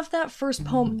to have that first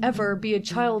poem ever be a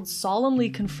child solemnly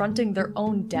confronting their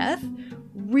own death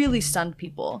really stunned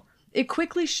people. It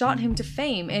quickly shot him to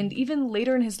fame, and even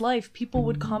later in his life, people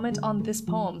would comment on this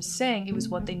poem, saying it was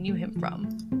what they knew him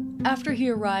from. After he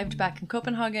arrived back in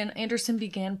Copenhagen, Andersen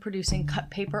began producing cut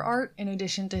paper art in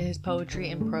addition to his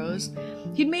poetry and prose.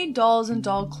 He'd made dolls and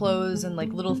doll clothes and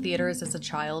like little theaters as a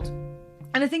child.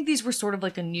 And I think these were sort of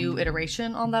like a new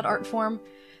iteration on that art form.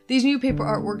 These new paper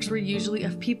artworks were usually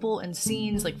of people and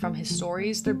scenes like from his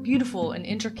stories. They're beautiful and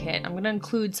intricate. I'm going to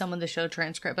include some in the show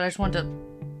transcript, but I just wanted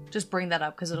to bring that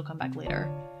up because it'll come back later.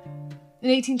 In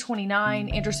 1829,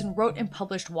 Andersen wrote and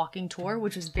published Walking Tour,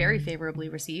 which was very favorably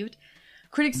received.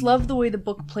 Critics loved the way the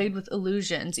book played with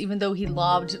illusions, even though he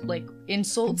lobbed, like,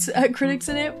 insults at critics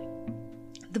in it.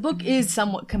 The book is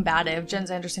somewhat combative.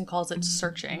 Jens Andersen calls it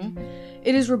searching.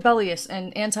 It is rebellious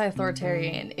and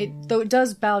anti-authoritarian, though it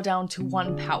does bow down to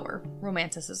one power,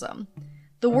 Romanticism.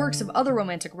 The works of other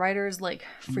Romantic writers like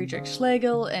Friedrich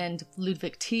Schlegel and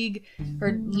Ludwig Tieck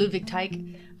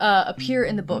appear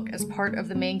in the book as part of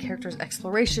the main character's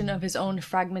exploration of his own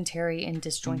fragmentary and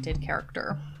disjointed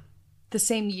character. The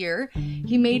same year,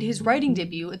 he made his writing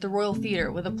debut at the Royal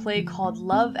Theatre with a play called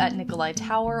Love at Nicolai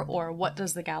Tower, or What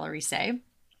Does the Gallery Say?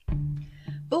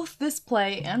 Both this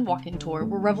play and Walking Tour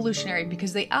were revolutionary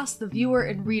because they asked the viewer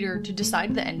and reader to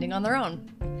decide the ending on their own.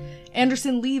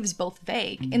 Andersen leaves both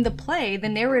vague. In the play, the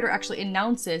narrator actually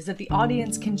announces that the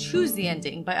audience can choose the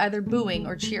ending by either booing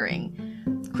or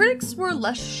cheering. Critics were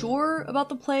less sure about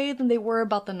the play than they were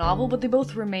about the novel, but they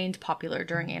both remained popular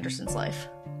during Andersen's life.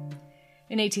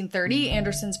 In 1830,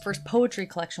 Andersen's first poetry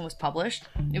collection was published.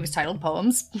 It was titled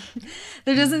Poems.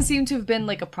 There doesn't seem to have been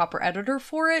like a proper editor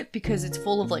for it because it's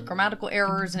full of like grammatical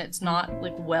errors and it's not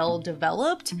like well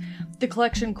developed. The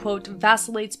collection, quote,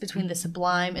 vacillates between the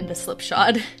sublime and the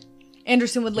slipshod.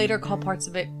 Andersen would later call parts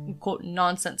of it, quote,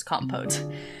 nonsense compote.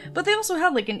 But they also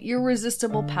have like an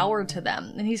irresistible power to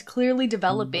them, and he's clearly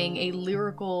developing a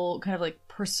lyrical kind of like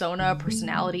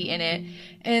personality in it.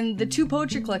 And the two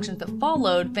poetry collections that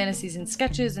followed, Fantasies and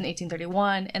Sketches in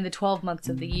 1831 and The 12 Months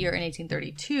of the Year in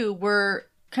 1832, were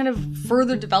kind of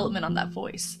further development on that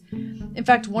voice. In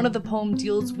fact, one of the poems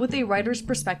deals with a writer's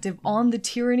perspective on the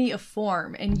tyranny of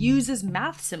form and uses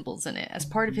math symbols in it as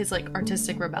part of his like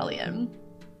artistic rebellion.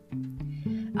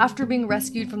 After being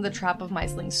rescued from the trap of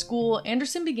Meisling's school,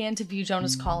 Andersen began to view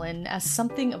Jonas Collin as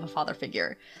something of a father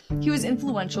figure. He was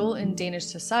influential in Danish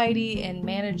society and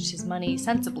managed his money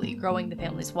sensibly, growing the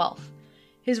family's wealth.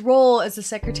 His role as the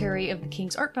secretary of the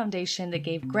King's Art Foundation that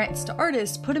gave grants to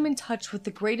artists put him in touch with the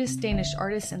greatest Danish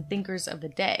artists and thinkers of the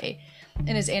day.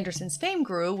 And as Andersen's fame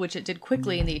grew, which it did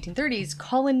quickly in the 1830s,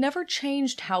 Collin never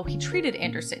changed how he treated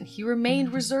Andersen. He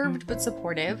remained reserved but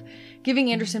supportive,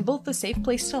 giving Andersen both a safe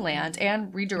place to land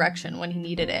and redirection when he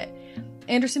needed it.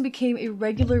 Andersen became a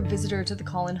regular visitor to the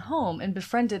Collin home and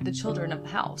befriended the children of the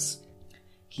house.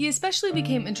 He especially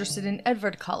became interested in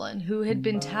Edvard Collin, who had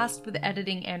been tasked with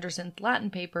editing Andersen's Latin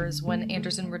papers when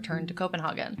Andersen returned to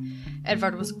Copenhagen.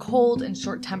 Edvard was cold and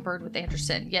short-tempered with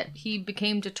Andersen, yet he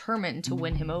became determined to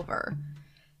win him over.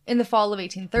 In the fall of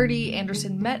 1830,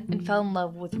 Andersen met and fell in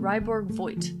love with Ryborg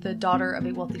Voigt, the daughter of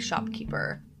a wealthy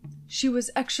shopkeeper. She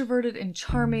was extroverted and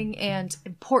charming and,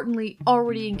 importantly,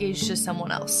 already engaged to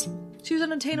someone else. She was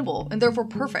unattainable and therefore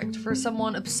perfect for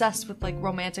someone obsessed with,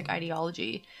 romantic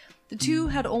ideology. The two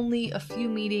had only a few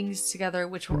meetings together,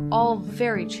 which were all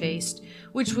very chaste,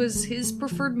 which was his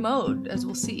preferred mode, as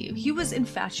we'll see. He was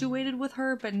infatuated with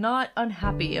her, but not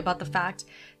unhappy about the fact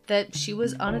that she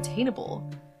was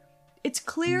unattainable. It's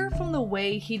clear from the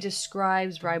way he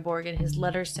describes Ryborg in his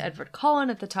letters to Edvard Collin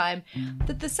at the time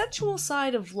that the sensual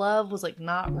side of love was,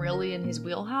 not really in his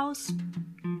wheelhouse.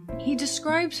 He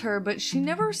describes her, but she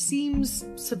never seems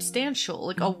substantial,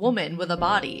 like a woman with a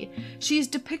body. She is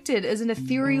depicted as an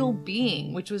ethereal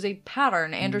being, which was a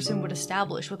pattern Andersen would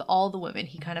establish with all the women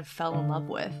he kind of fell in love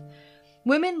with.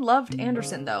 Women loved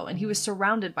Andersen, though, and he was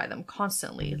surrounded by them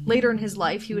constantly. Later in his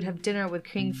life, he would have dinner with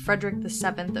King Frederick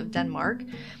VII of Denmark.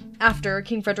 After,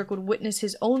 King Frederick would witness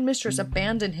his own mistress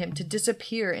abandon him to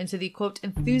disappear into the, quote,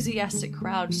 enthusiastic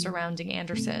crowd surrounding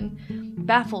Andersen.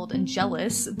 Baffled and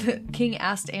jealous, the king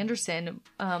asked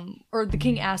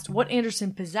what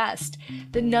Andersen possessed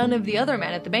that none of the other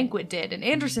men at the banquet did, and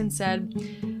Andersen said,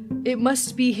 "It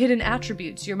must be hidden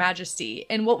attributes, your majesty,"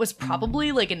 and what was probably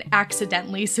an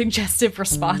accidentally suggestive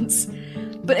response.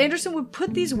 But Andersen would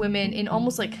put these women in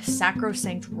almost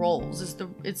sacrosanct roles,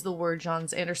 it's the word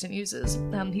Jens Andersen uses.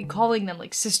 He calling them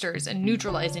sisters and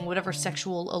neutralizing whatever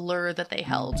sexual allure that they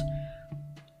held.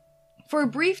 For a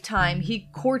brief time, he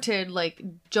courted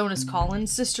Jonas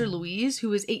Collin's sister Louise, who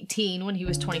was 18 when he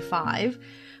was 25.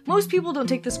 Most people don't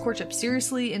take this courtship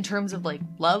seriously in terms of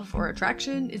love or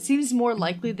attraction. It seems more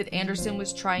likely that Andersen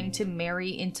was trying to marry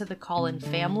into the Collin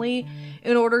family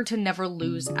in order to never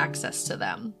lose access to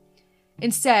them.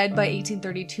 Instead, by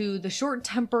 1832, the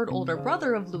short-tempered older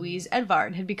brother of Louise,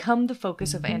 Edvard, had become the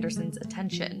focus of Andersen's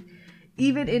attention.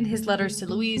 Even in his letters to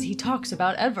Louise, he talks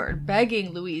about Edvard,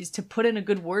 begging Louise to put in a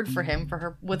good word for him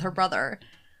with her brother.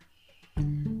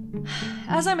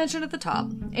 As I mentioned at the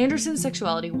top, Andersen's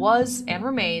sexuality was, and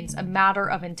remains, a matter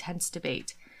of intense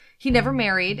debate. He never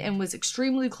married and was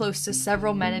extremely close to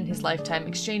several men in his lifetime,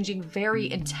 exchanging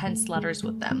very intense letters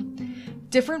with them.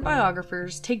 Different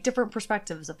biographers take different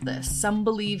perspectives of this. Some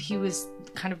believe he was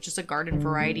kind of just a garden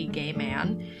variety gay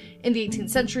man. In the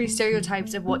 18th century,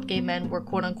 stereotypes of what gay men were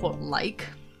quote-unquote like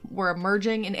were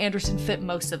emerging, and Andersen fit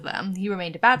most of them. He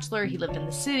remained a bachelor, he lived in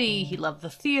the city, he loved the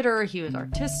theater, he was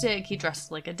artistic, he dressed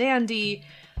like a dandy.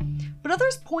 But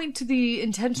others point to the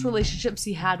intense relationships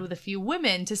he had with a few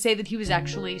women to say that he was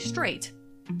actually straight.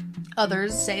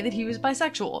 Others say that he was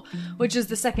bisexual, which is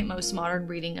the second most modern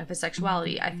reading of his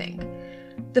sexuality, I think.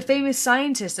 The famous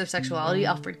scientist of sexuality,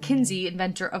 Alfred Kinsey,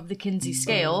 inventor of the Kinsey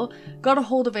scale, got a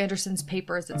hold of Andersen's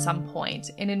papers at some point,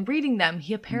 and in reading them,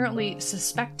 he apparently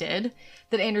suspected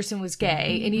that Andersen was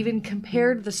gay, and even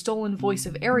compared the stolen voice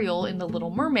of Ariel in The Little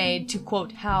Mermaid to,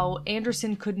 quote, how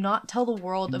Andersen could not tell the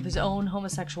world of his own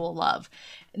homosexual love,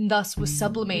 and thus was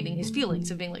sublimating his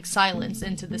feelings of being, like, silenced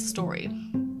into this story.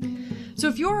 So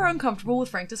if you are uncomfortable with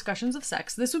frank discussions of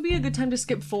sex, this would be a good time to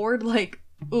skip forward,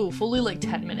 fully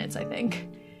 10 minutes, I think.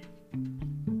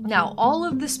 Now, all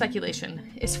of this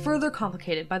speculation is further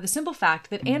complicated by the simple fact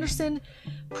that Andersen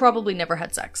probably never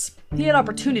had sex. He had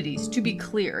opportunities, to be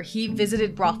clear. He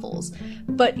visited brothels.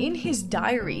 But in his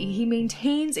diary, he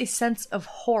maintains a sense of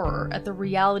horror at the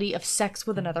reality of sex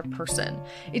with another person.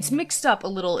 It's mixed up a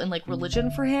little in,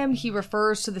 religion for him. He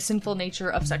refers to the sinful nature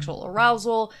of sexual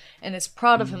arousal and is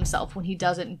proud of himself when he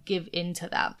doesn't give in to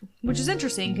that. Which is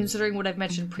interesting, considering what I've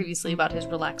mentioned previously about his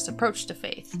relaxed approach to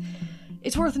faith.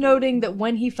 It's worth noting that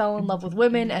when he fell in love with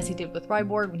women, as he did with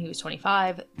Ryborg when he was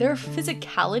 25, their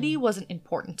physicality wasn't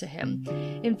important to him.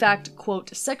 In fact,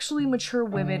 quote, sexually mature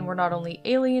women were not only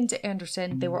alien to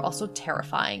Andersen, they were also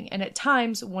terrifying, and at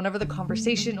times, whenever the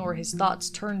conversation or his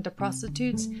thoughts turned to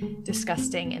prostitutes,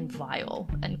 disgusting and vile,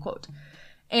 end quote.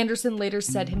 Andersen later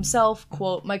said himself,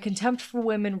 quote, my contempt for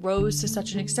women rose to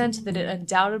such an extent that it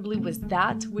undoubtedly was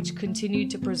that which continued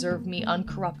to preserve me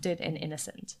uncorrupted and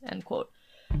innocent, end quote.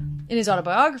 In his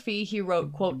autobiography, he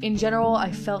wrote, quote, in general,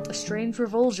 I felt a strange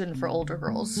revulsion for older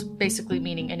girls, basically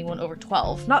meaning anyone over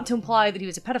 12. Not to imply that he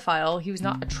was a pedophile, he was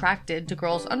not attracted to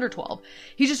girls under 12.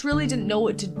 He just really didn't know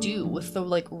what to do with the,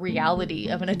 reality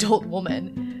of an adult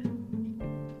woman.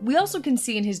 We also can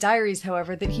see in his diaries,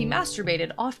 however, that he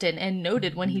masturbated often and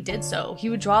noted when he did so. He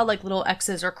would draw little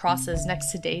X's or crosses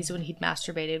next to days when he'd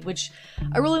masturbated, which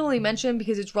I really only mention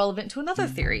because it's relevant to another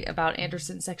theory about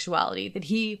Andersen's sexuality, that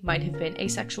he might have been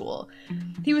asexual.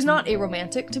 He was not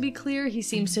aromantic, to be clear. He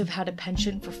seems to have had a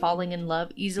penchant for falling in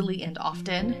love easily and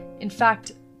often. In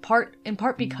fact, in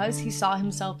part because he saw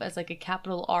himself as a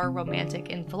capital R romantic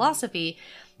in philosophy,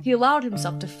 he allowed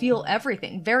himself to feel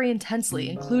everything very intensely,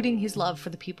 including his love for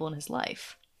the people in his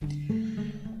life.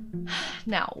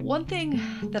 Now, one thing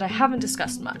that I haven't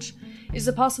discussed much is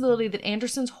the possibility that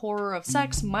Andersen's horror of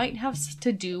sex might have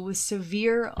to do with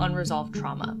severe unresolved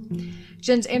trauma.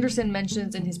 Jens Andersen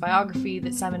mentions in his biography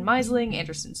that Simon Meisling,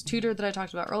 Andersen's tutor that I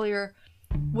talked about earlier,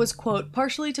 was, quote,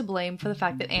 partially to blame for the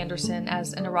fact that Andersen,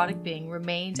 as an erotic being,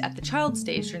 remained at the child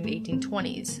stage during the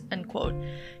 1820s, end quote.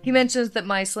 He mentions that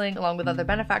Meisling, along with other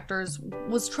benefactors,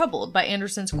 was troubled by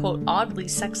Andersen's, quote, oddly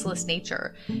sexless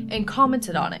nature, and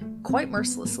commented on it, quite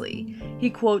mercilessly. He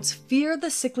quotes, fear the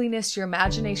sickliness your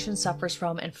imagination suffers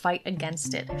from and fight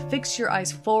against it. Fix your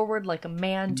eyes forward like a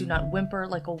man, do not whimper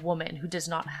like a woman who does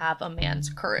not have a man's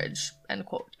courage, end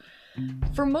quote.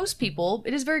 For most people,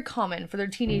 it is very common for their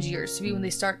teenage years to be when they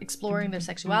start exploring their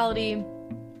sexuality,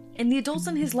 and the adults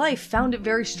in his life found it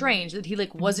very strange that he,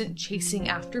 wasn't chasing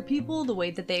after people the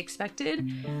way that they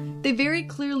expected. They very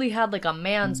clearly had, a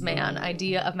man's man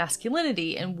idea of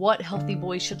masculinity and what healthy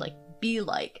boys should, be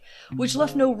like, which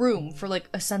left no room for,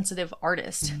 a sensitive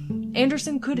artist.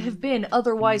 Andersen could have been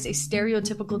otherwise a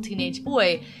stereotypical teenage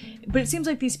boy, but it seems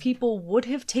like these people would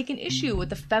have taken issue with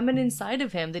the feminine side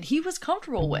of him that he was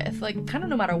comfortable with, kind of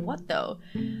no matter what, though.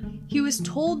 He was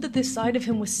told that this side of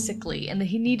him was sickly and that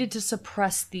he needed to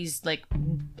suppress these,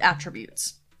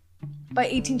 attributes. By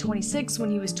 1826,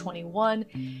 when he was 21,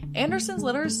 Andersen's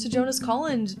letters to Jonas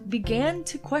Collins began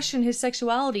to question his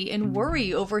sexuality and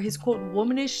worry over his, quote,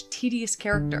 womanish, tedious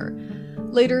character.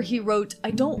 Later, he wrote,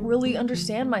 I don't really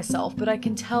understand myself, but I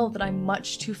can tell that I'm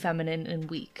much too feminine and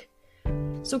weak.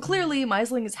 So clearly,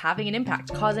 Meisling is having an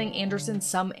impact, causing Andersen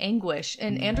some anguish,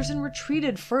 and Andersen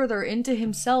retreated further into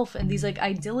himself and these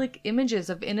idyllic images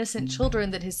of innocent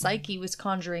children that his psyche was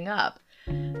conjuring up.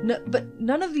 But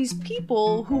none of these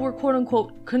people who were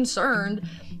quote-unquote concerned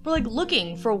were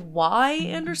looking for why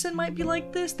Andersen might be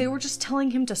like this. They were just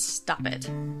telling him to stop it.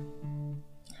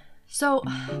 So,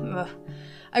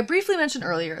 I briefly mentioned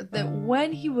earlier that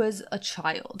when he was a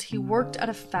child, he worked at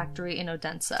a factory in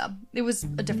Odense. It was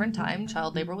a different time,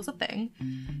 child labor was a thing.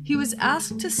 He was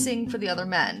asked to sing for the other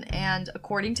men, and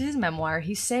according to his memoir,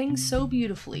 he sang so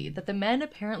beautifully that the men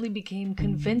apparently became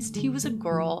convinced he was a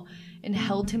girl and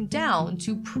held him down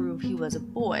to prove he was a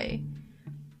boy.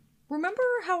 Remember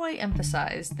how I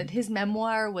emphasized that his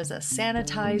memoir was a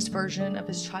sanitized version of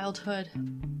his childhood?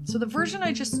 So the version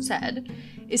I just said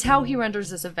is how he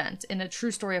renders this event in A True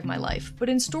Story of My Life, but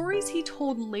in stories he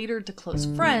told later to close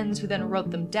friends who then wrote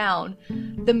them down,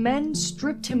 the men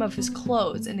stripped him of his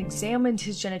clothes and examined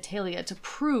his genitalia to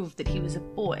prove that he was a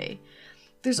boy.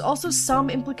 There's also some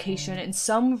implication in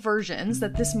some versions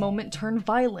that this moment turned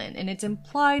violent, and it's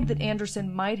implied that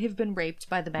Andersen might have been raped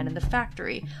by the men in the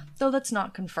factory, though that's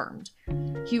not confirmed.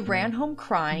 He ran home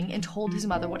crying and told his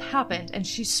mother what happened, and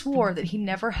she swore that he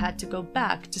never had to go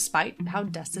back, despite how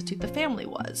destitute the family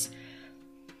was.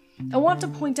 I want to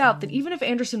point out that even if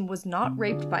Andersen was not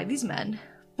raped by these men,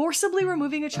 forcibly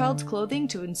removing a child's clothing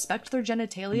to inspect their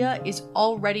genitalia is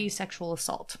already sexual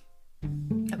assault.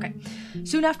 Okay.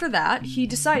 Soon after that, he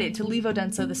decided to leave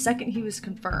Odense the second he was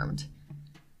confirmed.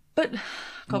 But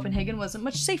Copenhagen wasn't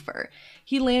much safer.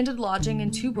 He landed lodging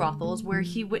in 2 brothels where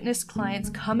he witnessed clients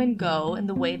come and go and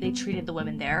the way they treated the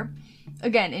women there.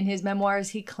 Again, in his memoirs,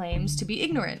 he claims to be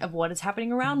ignorant of what is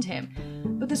happening around him.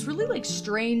 But this really,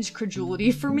 strange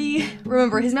credulity for me.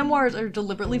 Remember, his memoirs are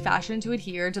deliberately fashioned to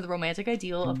adhere to the romantic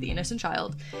ideal of the innocent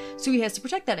child, so he has to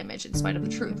protect that image in spite of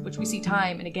the truth, which we see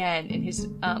time and again in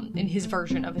his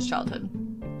version of his childhood.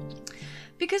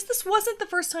 Because this wasn't the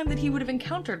first time that he would have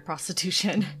encountered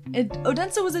prostitution.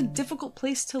 Odense was a difficult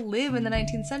place to live in the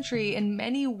 19th century, and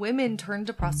many women turned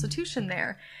to prostitution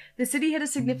there. The city had a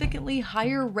significantly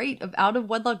higher rate of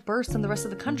out-of-wedlock births than the rest of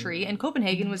the country, and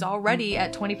Copenhagen was already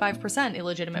at 25%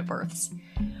 illegitimate births.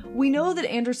 We know that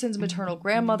Andersen's maternal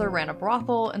grandmother ran a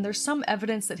brothel, and there's some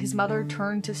evidence that his mother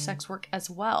turned to sex work as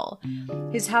well.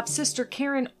 His half-sister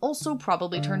Karen also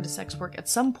probably turned to sex work at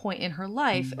some point in her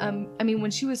life.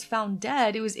 When she was found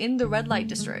dead, it was in the red light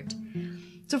district.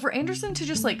 So for Andersen to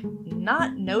just,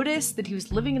 not notice that he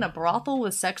was living in a brothel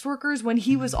with sex workers when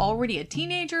he was already a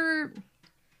teenager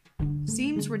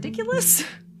seems ridiculous.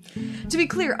 To be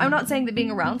clear, I'm not saying that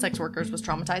being around sex workers was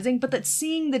traumatizing, but that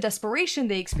seeing the desperation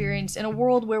they experienced in a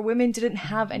world where women didn't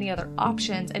have any other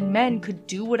options and men could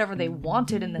do whatever they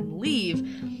wanted and then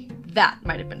leave, that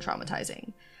might have been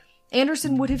traumatizing.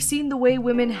 Andersen would have seen the way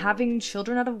women having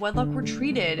children out of wedlock were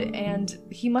treated, and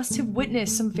he must have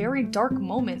witnessed some very dark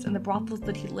moments in the brothels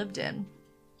that he lived in.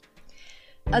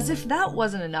 As if that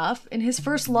wasn't enough, in his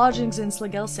first lodgings in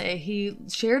Slagelse, he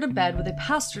shared a bed with a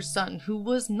pastor's son who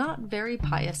was not very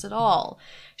pious at all.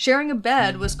 Sharing a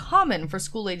bed was common for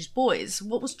school-aged boys.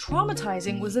 What was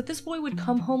traumatizing was that this boy would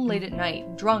come home late at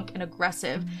night, drunk and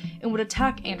aggressive, and would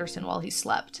attack Andersen while he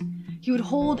slept. He would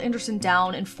hold Andersen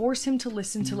down and force him to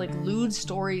listen to lewd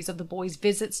stories of the boy's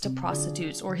visits to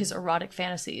prostitutes or his erotic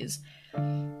fantasies.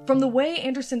 From the way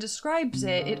Andersen describes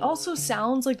it, it also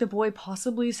sounds like the boy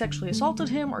possibly sexually assaulted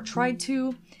him or tried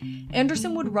to.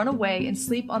 Andersen would run away and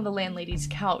sleep on the landlady's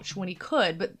couch when he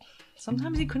could, but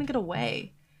sometimes he couldn't get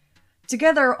away.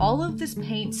 Together, all of this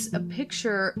paints a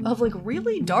picture of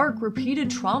really dark, repeated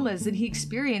traumas that he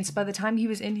experienced by the time he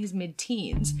was in his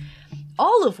mid-teens,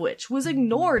 all of which was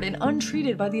ignored and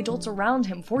untreated by the adults around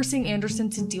him, forcing Andersen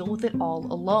to deal with it all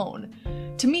alone.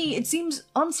 To me, it seems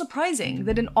unsurprising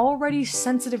that an already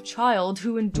sensitive child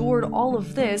who endured all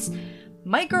of this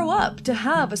might grow up to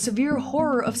have a severe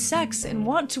horror of sex and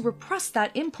want to repress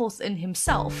that impulse in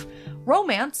himself.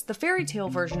 Romance, the fairy tale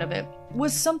version of it,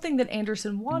 was something that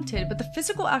Andersen wanted, but the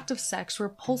physical act of sex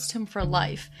repulsed him for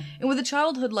life. And with a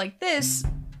childhood like this,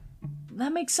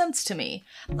 that makes sense to me.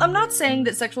 I'm not saying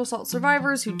that sexual assault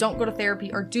survivors who don't go to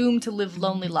therapy are doomed to live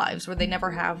lonely lives where they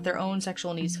never have their own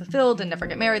sexual needs fulfilled and never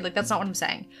get married. That's not what I'm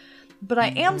saying. But I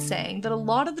am saying that a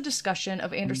lot of the discussion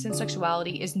of Andersen's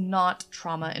sexuality is not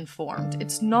trauma-informed.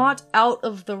 It's not out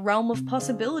of the realm of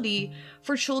possibility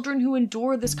for children who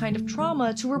endure this kind of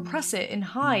trauma to repress it and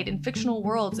hide in fictional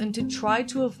worlds and to try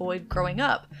to avoid growing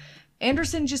up.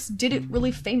 Andersen just did it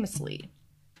really famously.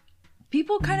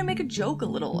 People kind of make a joke a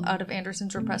little out of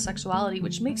Andersen's repressed sexuality,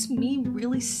 which makes me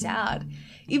really sad.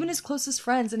 Even his closest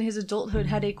friends in his adulthood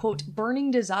had a, quote, burning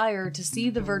desire to see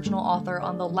the virginal author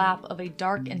on the lap of a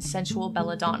dark and sensual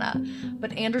belladonna,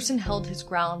 but Andersen held his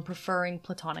ground, preferring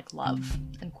platonic love,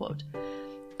 end quote.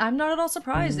 I'm not at all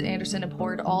surprised that Andersen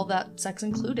abhorred all that sex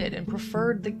included and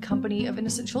preferred the company of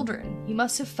innocent children. He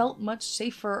must have felt much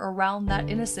safer around that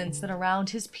innocence than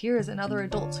around his peers and other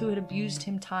adults who had abused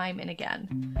him time and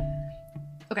again.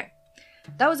 Okay,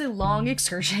 that was a long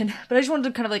excursion, but I just wanted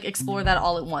to kind of like explore that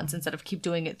all at once instead of keep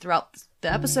doing it throughout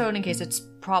the episode in case it's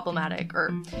problematic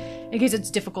or in case it's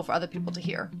difficult for other people to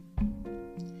hear.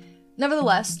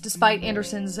 Nevertheless, despite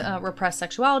Andersen's repressed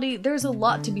sexuality, there's a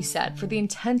lot to be said for the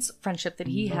intense friendship that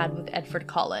he had with Edvard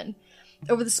Collin.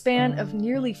 Over the span of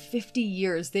nearly 50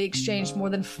 years, they exchanged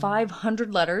more than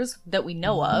 500 letters that we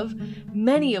know of,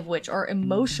 many of which are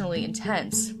emotionally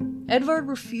intense. Edvard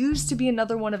refused to be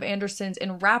another one of Andersen's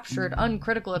enraptured,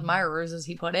 uncritical admirers, as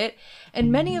he put it,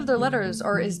 and many of their letters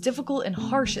are as difficult and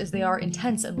harsh as they are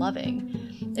intense and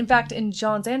loving. In fact, in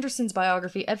Johns Andersen's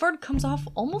biography, Edvard comes off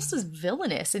almost as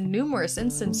villainous in numerous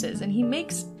instances, and he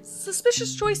makes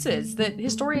suspicious choices that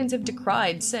historians have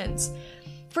decried since.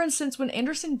 For instance, when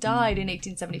Andersen died in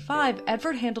 1875,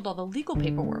 Edvard handled all the legal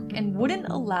paperwork and wouldn't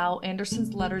allow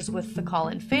Andersen's letters with the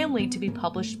Collin family to be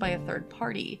published by a third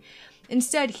party.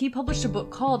 Instead, he published a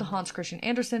book called Hans Christian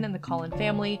Andersen and the Collin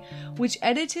Family, which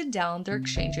edited down their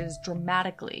exchanges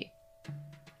dramatically.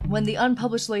 When the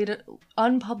unpublished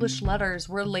letters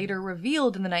were later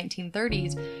revealed in the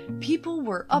 1930s, people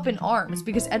were up in arms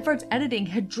because Edvard's editing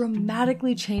had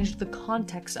dramatically changed the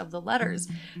context of the letters.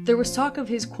 There was talk of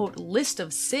his, quote, list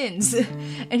of sins,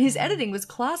 and his editing was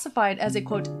classified as a,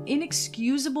 quote,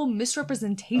 inexcusable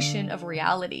misrepresentation of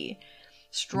reality.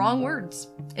 Strong words.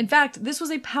 In fact, this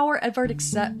was a power Edvard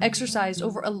exercised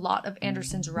over a lot of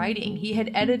Andersen's writing. He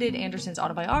had edited Andersen's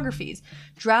autobiographies.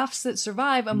 Drafts that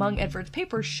survive among Edvard's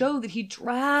papers show that he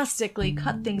drastically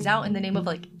cut things out in the name of,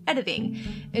 like, editing,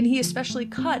 and he especially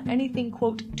cut anything,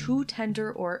 quote, too tender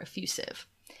or effusive.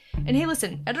 And hey,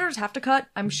 listen, editors have to cut.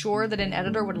 I'm sure that an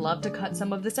editor would love to cut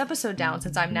some of this episode down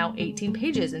since I'm now 18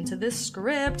 pages into this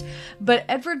script, but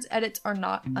Edvard's edits are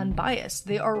not unbiased.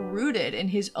 They are rooted in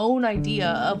his own idea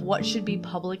of what should be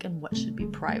public and what should be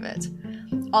private.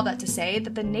 All that to say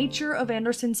that the nature of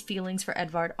Andersen's feelings for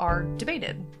Edvard are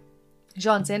debated.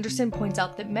 Johns Andersen points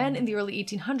out that men in the early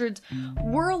 1800s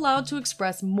were allowed to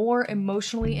express more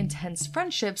emotionally intense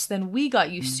friendships than we got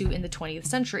used to in the 20th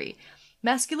century.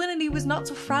 Masculinity was not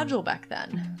so fragile back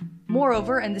then.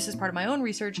 Moreover, and this is part of my own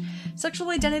research,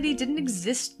 sexual identity didn't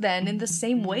exist then in the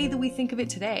same way that we think of it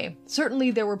today.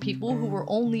 Certainly there were people who were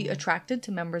only attracted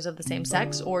to members of the same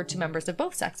sex or to members of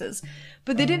both sexes,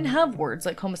 but they didn't have words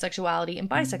like homosexuality and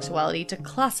bisexuality to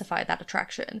classify that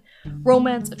attraction.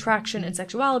 Romance, attraction, and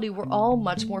sexuality were all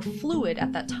much more fluid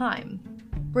at that time.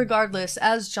 Regardless,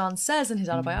 as John says in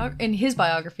his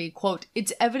biography, quote,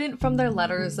 it's evident from their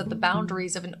letters that the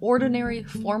boundaries of an ordinary,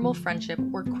 formal friendship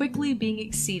were quickly being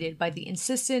exceeded by the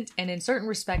insistent and, in certain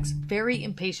respects, very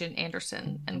impatient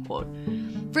Andersen, end quote.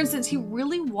 For instance, he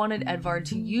really wanted Edvard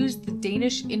to use the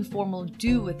Danish informal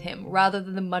du with him rather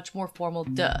than the much more formal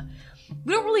de.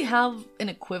 We don't really have an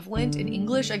equivalent in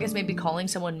English, I guess maybe calling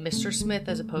someone Mr. Smith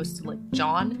as opposed to, like,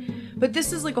 John, but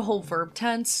this is like a whole verb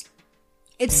tense.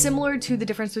 It's similar to the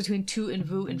difference between tu and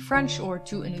vous in French or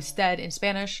tu and usted in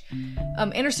Spanish.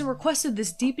 Andersen requested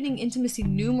this deepening intimacy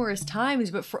numerous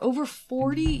times, but for over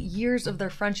 40 years of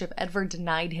their friendship, Edvard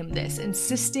denied him this,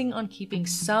 insisting on keeping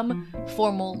some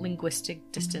formal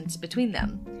linguistic distance between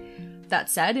them. That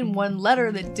said, in one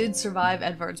letter that did survive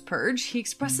Edvard's purge, he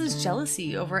expresses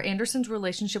jealousy over Andersen's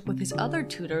relationship with his other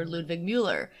tutor, Ludwig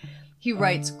Müller. He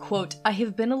writes, quote, I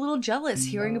have been a little jealous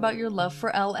hearing about your love for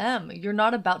LM. You're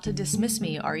not about to dismiss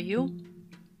me, are you?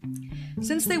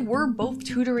 Since they were both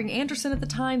tutoring Andersen at the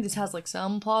time, this has like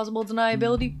some plausible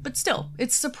deniability, but still,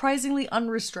 it's surprisingly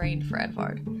unrestrained for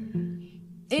Edvard.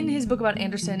 In his book about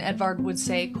Andersen, Edvard would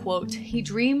say, quote, he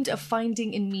dreamed of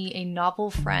finding in me a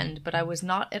novel friend, but I was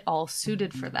not at all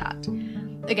suited for that.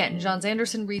 Again, Johns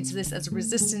Andersen reads this as a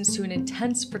resistance to an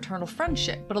intense fraternal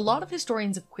friendship, but a lot of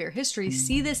historians of queer history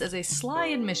see this as a sly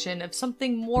admission of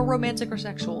something more romantic or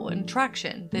sexual, an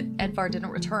attraction that Edvard didn't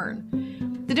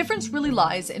return. The difference really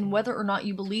lies in whether or not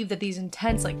you believe that these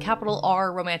intense, like capital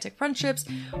R romantic friendships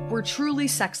were truly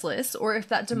sexless, or if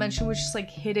that dimension was just like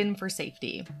hidden for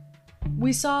safety.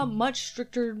 We saw much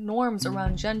stricter norms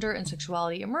around gender and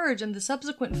sexuality emerge, and the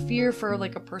subsequent fear for a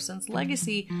person's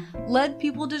legacy led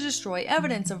people to destroy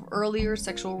evidence of earlier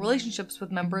sexual relationships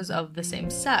with members of the same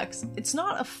sex. It's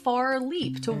not a far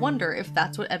leap to wonder if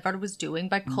that's what Edvard was doing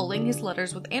by culling his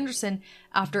letters with Andersen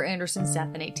after Andersen's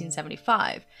death in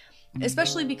 1875.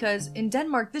 Especially because in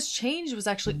Denmark, this change was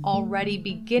actually already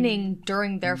beginning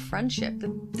during their friendship.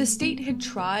 The state had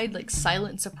tried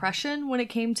silent suppression when it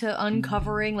came to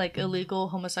uncovering illegal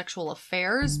homosexual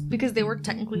affairs, because they were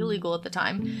technically illegal at the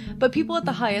time. But people at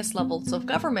the highest levels of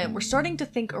government were starting to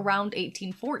think around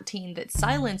 1814 that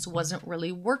silence wasn't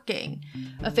really working.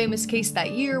 A famous case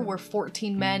that year where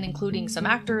 14 men, including some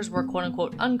actors, were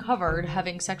quote-unquote uncovered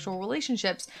having sexual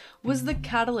relationships was the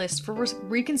catalyst for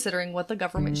reconsidering what the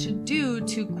government should do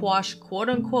to quash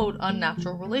quote-unquote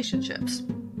unnatural relationships.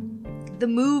 The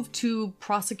move to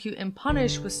prosecute and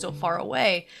punish was still far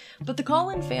away, but the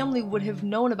Collin family would have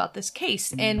known about this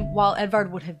case, and while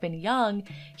Edvard would have been young,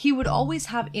 he would always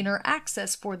have inner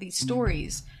access for these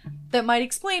stories. That might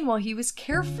explain why he was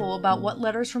careful about what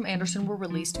letters from Andersen were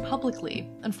released publicly.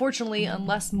 Unfortunately,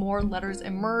 unless more letters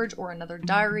emerge or another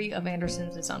diary of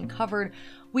Andersen's is uncovered,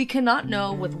 we cannot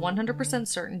know with 100%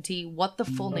 certainty what the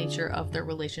full nature of their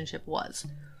relationship was.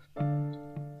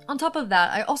 On top of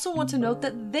that, I also want to note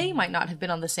that they might not have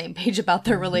been on the same page about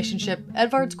their relationship.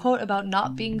 Edvard's quote about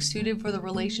not being suited for the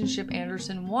relationship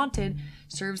Andersen wanted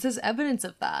serves as evidence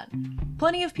of that.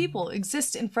 Plenty of people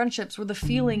exist in friendships where the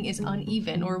feeling is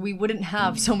uneven, or we wouldn't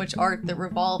have so much art that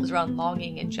revolves around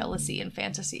longing and jealousy and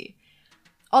fantasy.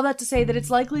 All that to say that it's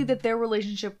likely that their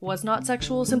relationship was not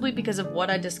sexual simply because of what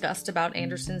I discussed about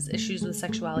Andersen's issues with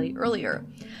sexuality earlier.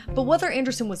 But whether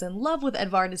Andersen was in love with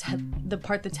Edvard is the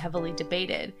part that's heavily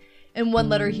debated. In one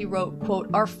letter he wrote, quote,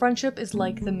 "Our friendship is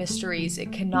like the mysteries,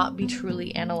 it cannot be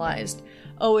truly analyzed.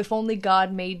 Oh, if only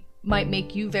God might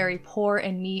make you very poor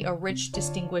and me a rich,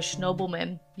 distinguished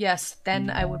nobleman. Yes, then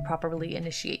I would properly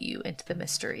initiate you into the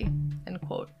mystery." End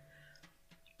quote.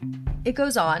 It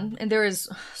goes on, and there is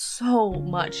so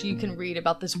much you can read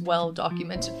about this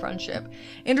well-documented friendship.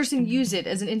 Andersen used it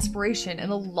as an inspiration in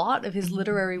a lot of his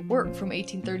literary work from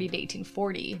 1830 to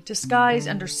 1840. Disguised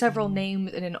under several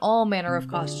names and in all manner of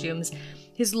costumes,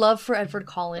 his love for Edvard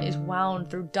Collin is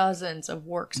wound through dozens of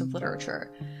works of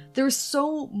literature. There is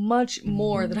so much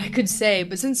more that I could say,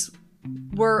 but since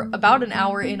we're about an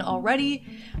hour in already,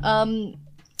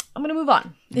 I'm gonna move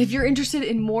on. If you're interested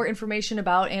in more information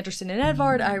about Andersen and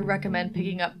Edvard, I recommend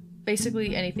picking up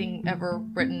basically anything ever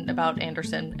written about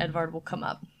Andersen. Edvard will come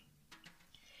up.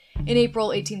 In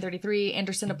April 1833,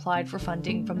 Andersen applied for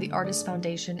funding from the Artists'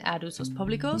 Foundation Ad Usos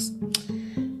Publicos.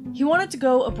 He wanted to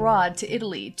go abroad to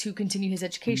Italy to continue his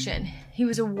education. He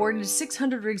was awarded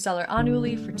 600 rigsdaler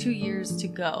annually for 2 years to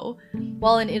go.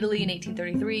 While in Italy in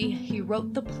 1833, he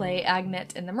wrote the play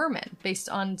Agnet and the Merman, based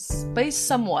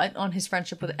somewhat on his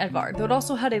friendship with Edvard, though it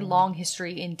also had a long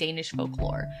history in Danish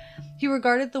folklore. He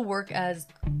regarded the work as,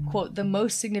 quote, the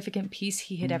most significant piece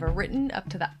he had ever written up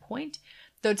to that point,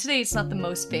 though today it's not the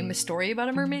most famous story about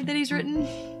a mermaid that he's written.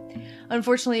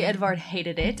 Unfortunately, Edvard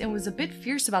hated it and was a bit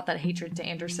fierce about that hatred to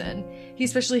Andersen. He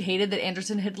especially hated that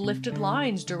Andersen had lifted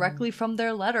lines directly from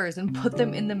their letters and put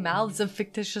them in the mouths of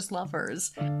fictitious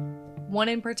lovers. One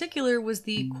in particular was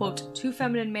the, quote, too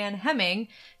feminine man Hemming,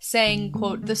 saying,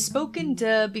 quote, "The spoken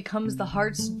de becomes the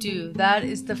heart's due. That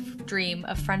is the dream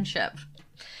of friendship."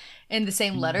 In the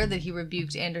same letter that he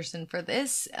rebuked Andersen for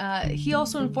this, he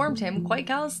also informed him, quite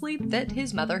callously, that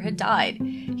his mother had died.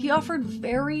 He offered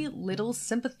very little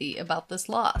sympathy about this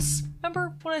loss.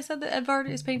 Remember when I said that Edvard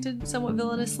is painted somewhat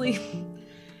villainously?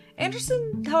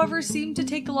 Andersen, however, seemed to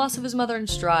take the loss of his mother in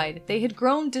stride. They had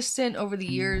grown distant over the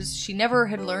years. She never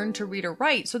had learned to read or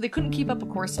write, so they couldn't keep up a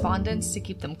correspondence to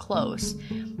keep them close.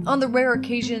 On the rare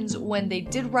occasions when they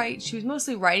did write, she was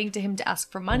mostly writing to him to ask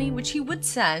for money, which he would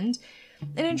send.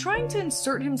 And in trying to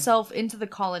insert himself into the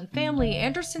Collin family,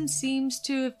 Andersen seems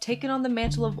to have taken on the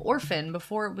mantle of orphan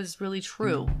before it was really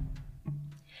true.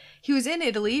 He was in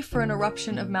Italy for an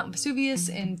eruption of Mount Vesuvius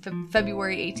in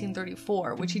February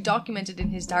 1834, which he documented in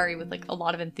his diary with a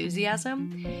lot of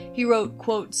enthusiasm. He wrote,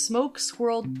 quote, "Smoke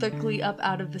swirled thickly up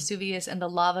out of Vesuvius and the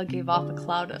lava gave off a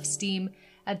cloud of steam.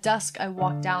 At dusk, I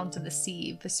walked down to the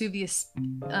sea. Vesuvius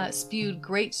spewed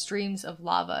great streams of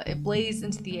lava. It blazed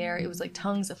into the air. It was like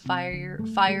tongues of fire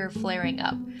flaring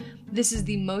up. This is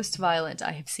the most violent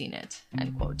I have seen it."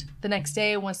 End quote. The next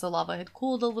day, once the lava had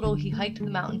cooled a little, he hiked the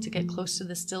mountain to get close to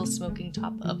the still smoking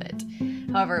top of it.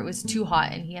 However, it was too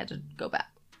hot and he had to go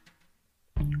back.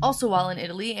 Also while in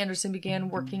Italy, Andersen began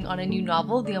working on a new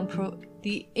novel, the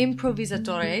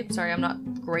Improvisatore. Sorry, I'm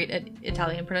not great at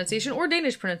Italian pronunciation, or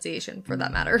Danish pronunciation, for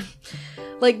that matter.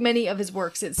 Like many of his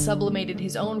works, it sublimated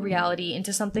his own reality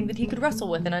into something that he could wrestle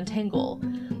with and untangle.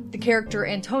 The character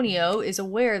Antonio is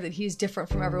aware that he is different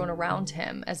from everyone around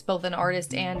him, as both an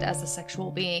artist and as a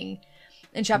sexual being.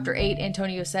 In chapter 8,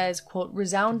 Antonio says, quote,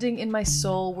 "Resounding in my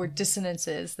soul were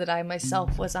dissonances that I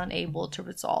myself was unable to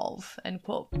resolve," end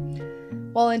quote.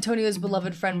 While Antonio's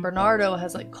beloved friend Bernardo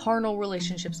has carnal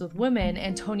relationships with women,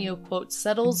 Antonio, quote,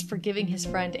 "settles for giving his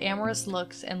friend amorous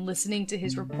looks and listening to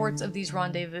his reports of these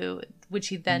rendezvous, which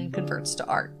he then converts to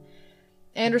art."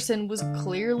 Andersen was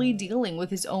clearly dealing with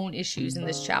his own issues in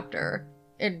this chapter,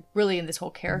 and really in this whole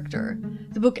character.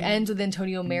 The book ends with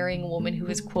Antonio marrying a woman who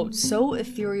is, quote, "so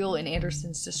ethereal in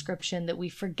Andersen's description that we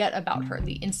forget about her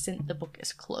the instant the book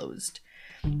is closed."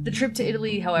 The trip to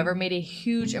Italy, however, made a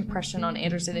huge impression on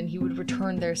Andersen, and he would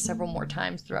return there several more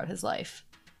times throughout his life.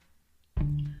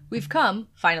 We've come,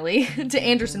 finally, to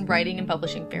Andersen writing and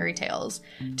publishing fairy tales.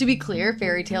 To be clear,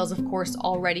 fairy tales, of course,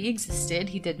 already existed.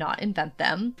 He did not invent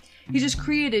them. He just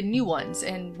created new ones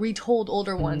and retold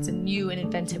older ones in new and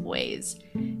inventive ways.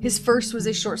 His first was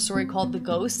a short story called The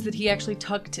Ghost that he actually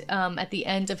tucked at the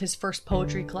end of his first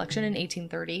poetry collection in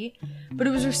 1830, but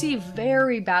it was received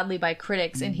very badly by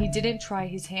critics, and he didn't try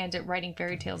his hand at writing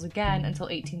fairy tales again until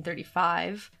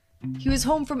 1835. He was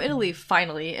home from Italy,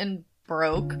 finally, and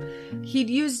broke. He'd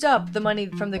used up the money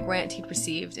from the grant he'd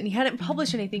received, and he hadn't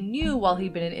published anything new while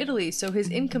he'd been in Italy, so his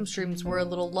income streams were a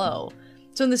little low.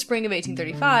 So in the spring of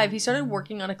 1835, he started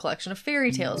working on a collection of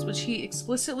fairy tales, which he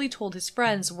explicitly told his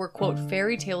friends were, quote,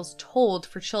 "fairy tales told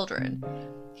for children."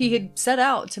 He had set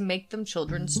out to make them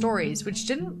children's stories, which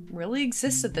didn't really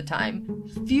exist at the time.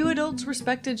 Few adults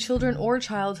respected children or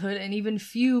childhood, and even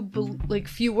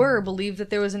fewer believed that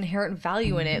there was inherent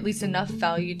value in it, at least enough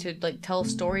value to tell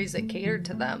stories that catered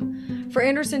to them. For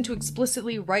Andersen to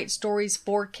explicitly write stories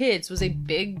for kids was a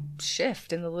big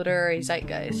shift in the literary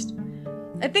zeitgeist.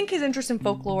 I think his interest in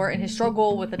folklore and his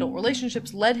struggle with adult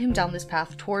relationships led him down this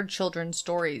path toward children's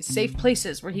stories, safe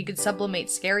places where he could sublimate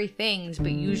scary things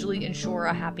but usually ensure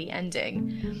a happy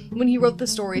ending. When he wrote the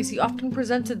stories, he often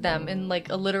presented them in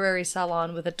a literary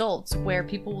salon with adults, where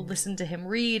people would listen to him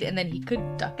read and then he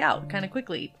could duck out kind of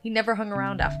quickly. He never hung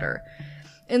around after.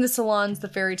 In the salons, the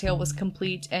fairy tale was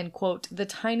complete and, quote, "the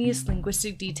tiniest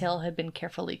linguistic detail had been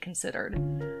carefully considered."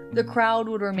 The crowd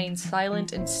would remain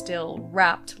silent and still,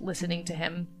 rapt, listening to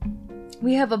him.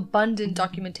 We have abundant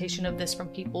documentation of this from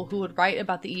people who would write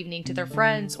about the evening to their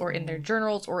friends, or in their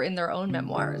journals, or in their own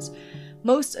memoirs.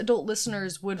 Most adult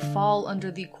listeners would fall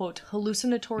under the, quote,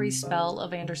 "hallucinatory spell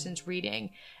of Andersen's reading,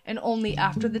 and only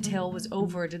after the tale was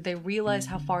over did they realize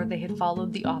how far they had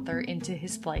followed the author into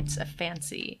his flights of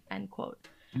fancy," end quote.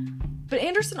 But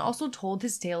Andersen also told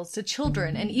his tales to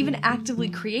children, and even actively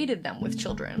created them with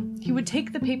children. He would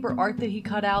take the paper art that he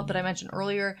cut out that I mentioned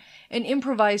earlier and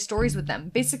improvise stories with them,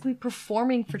 basically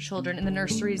performing for children in the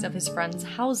nurseries of his friends'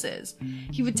 houses.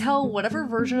 He would tell whatever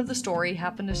version of the story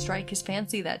happened to strike his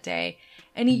fancy that day,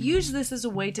 and he used this as a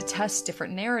way to test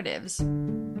different narratives.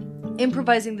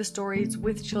 Improvising the stories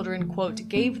with children, quote,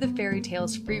 "gave the fairy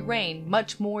tales free rein,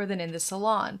 much more than in the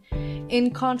salon.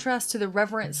 In contrast to the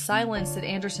reverent silence that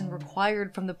Andersen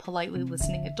required from the politely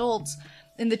listening adults,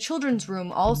 in the children's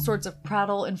room all sorts of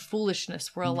prattle and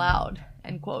foolishness were allowed,"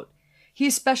 end quote. He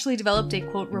especially developed a,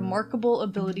 quote, "remarkable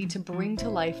ability to bring to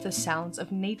life the sounds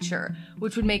of nature,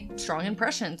 which would make strong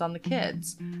impressions on the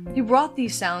kids." He brought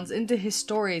these sounds into his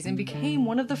stories and became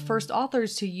one of the first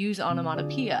authors to use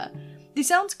onomatopoeia. These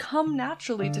sounds come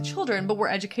naturally to children, but were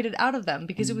educated out of them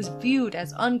because it was viewed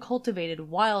as uncultivated,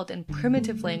 wild, and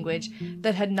primitive language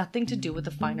that had nothing to do with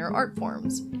the finer art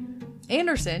forms.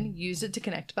 Andersen used it to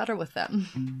connect better with them.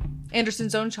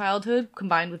 Andersen's own childhood,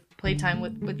 combined with playtime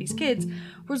with these kids,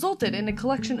 resulted in a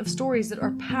collection of stories that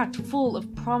are packed full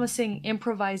of promising,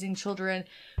 improvising children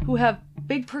who have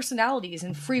big personalities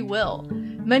and free will.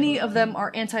 Many of them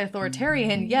are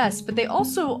anti-authoritarian, yes, but they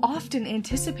also often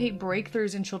anticipate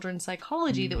breakthroughs in children's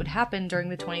psychology that would happen during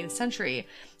the 20th century.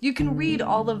 You can read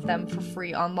all of them for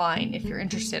free online. If you're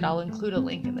interested, I'll include a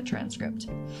link in the transcript.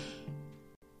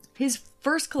 His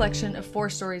first collection of 4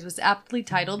 stories was aptly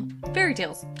titled Fairy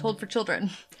Tales Told for Children.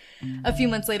 A few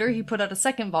months later, he put out a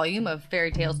second volume of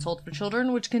Fairy Tales Told for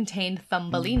Children, which contained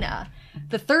Thumbelina.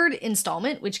 The third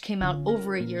installment, which came out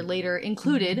over a year later,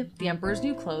 included The Emperor's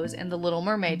New Clothes and The Little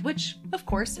Mermaid, which, of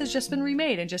course, has just been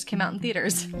remade and just came out in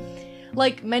theaters.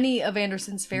 Like many of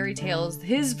Andersen's fairy tales,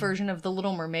 his version of The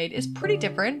Little Mermaid is pretty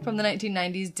different from the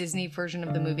 1990s Disney version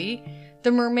of the movie.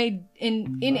 The mermaid,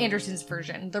 in Andersen's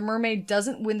version, the mermaid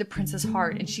doesn't win the prince's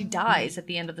heart and she dies at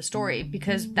the end of the story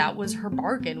because that was her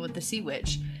bargain with the sea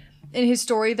witch. In his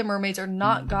story, the mermaids are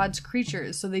not God's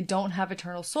creatures, so they don't have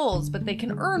eternal souls, but they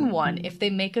can earn one if they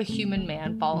make a human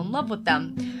man fall in love with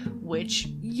them. Which,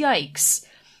 yikes.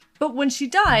 But when she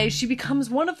dies, she becomes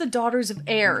one of the daughters of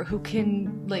air who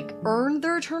can, earn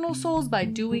their eternal souls by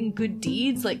doing good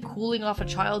deeds, like cooling off a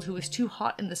child who is too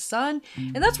hot in the sun.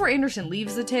 And that's where Andersen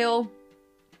leaves the tale.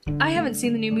 I haven't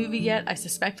seen the new movie yet. I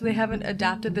suspect they haven't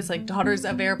adapted this, Daughters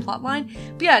of Air plotline.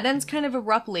 But yeah, it ends kind of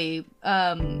abruptly,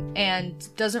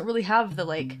 and doesn't really have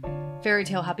the, fairy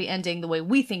tale happy ending the way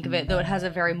we think of it, though it has a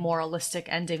very moralistic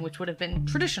ending, which would have been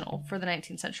traditional for the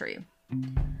 19th century.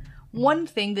 One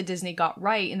thing that Disney got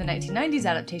right in the 1990s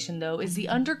adaptation, though, is the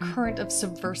undercurrent of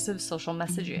subversive social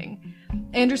messaging.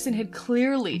 Andersen had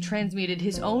clearly transmuted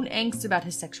his own angst about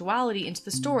his sexuality into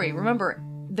the story. Remember,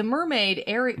 the mermaid,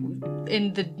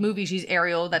 in the movie she's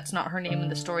Ariel, that's not her name in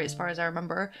the story as far as I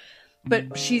remember,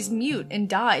 but she's mute and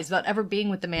dies without ever being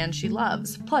with the man she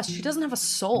loves. Plus, she doesn't have a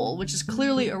soul, which is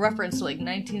clearly a reference to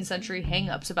 19th century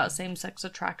hang-ups about same-sex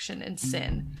attraction and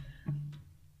sin.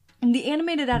 And the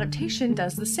animated adaptation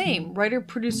does the same.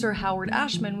 Writer-producer Howard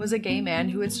Ashman was a gay man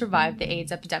who had survived the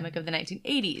AIDS epidemic of the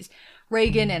 1980s.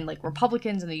 Reagan and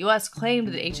Republicans in the US claimed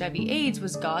that HIV/AIDS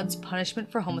was God's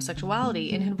punishment for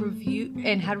homosexuality and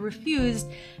had refused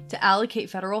to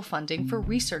allocate federal funding for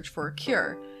research for a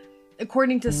cure.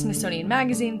 According to Smithsonian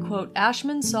Magazine, quote,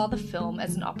 Ashman saw the film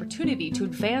as an opportunity to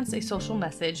advance a social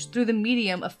message through the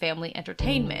medium of family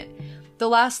entertainment. The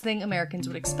last thing Americans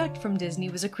would expect from Disney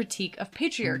was a critique of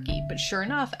patriarchy, but sure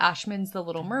enough, Ashman's The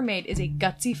Little Mermaid is a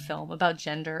gutsy film about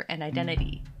gender and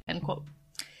identity, end quote.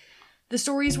 The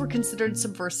stories were considered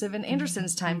subversive in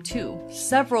Andersen's time, too.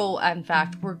 Several, in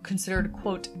fact, were considered,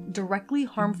 quote, directly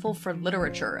harmful for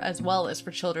literature, as well as for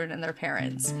children and their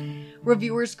parents.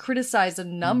 Reviewers criticized a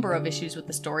number of issues with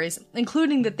the stories,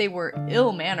 including that they were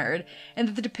ill-mannered, and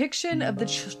that the depiction of the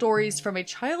stories from a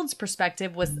child's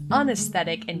perspective was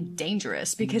unaesthetic and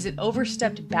dangerous because it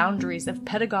overstepped boundaries of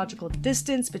pedagogical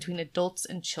distance between adults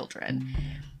and children.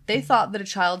 They thought that a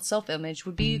child's self-image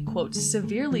would be, quote,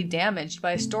 severely damaged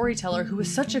by a storyteller who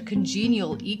was such a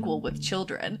congenial equal with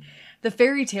children. The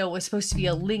fairy tale was supposed to be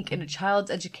a link in a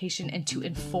child's education and to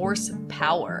enforce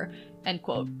power, end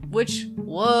quote. Which,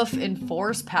 woof,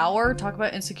 enforce power? Talk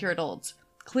about insecure adults.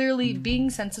 Clearly, being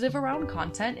sensitive around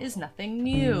content is nothing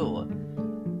new.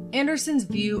 Andersen's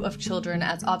view of children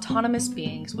as autonomous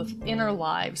beings with inner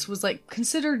lives was,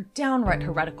 considered downright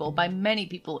heretical by many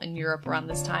people in Europe around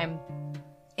this time.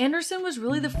 Andersen was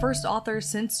really the first author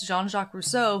since Jean-Jacques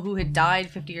Rousseau, who had died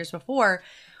 50 years before,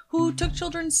 who took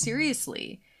children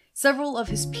seriously. Several of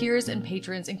his peers and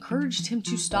patrons encouraged him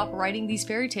to stop writing these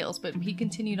fairy tales, but he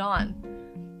continued on.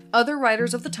 Other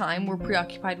writers of the time were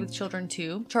preoccupied with children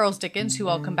too. Charles Dickens, who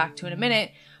I'll come back to in a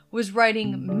minute, was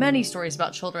writing many stories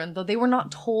about children, though they were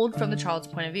not told from the child's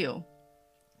point of view.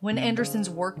 When Andersen's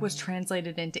work was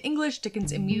translated into English,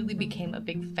 Dickens immediately became a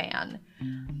big fan.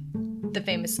 The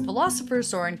famous philosopher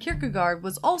Soren Kierkegaard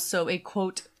was also a,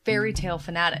 quote, fairy tale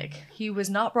fanatic. He was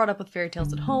not brought up with fairy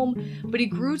tales at home, but he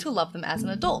grew to love them as an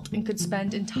adult and could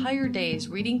spend entire days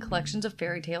reading collections of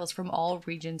fairy tales from all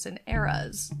regions and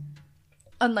eras.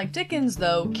 Unlike Dickens,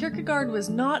 though, Kierkegaard was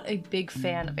not a big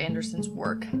fan of Andersen's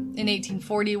work. In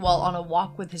 1840, while on a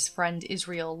walk with his friend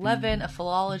Israel Levin, a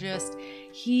philologist,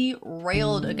 he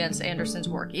railed against Andersen's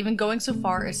work, even going so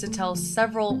far as to tell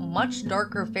several much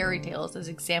darker fairy tales as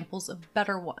examples of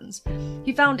better ones.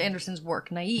 He found Andersen's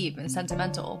work naive and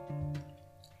sentimental.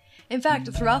 In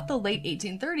fact, throughout the late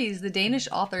 1830s, the Danish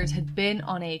authors had been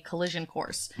on a collision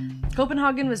course.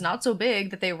 Copenhagen was not so big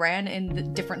that they ran in the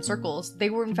different circles. They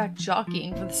were in fact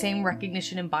jockeying for the same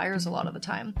recognition and buyers a lot of the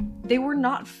time. They were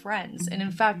not friends, and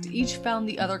in fact, each found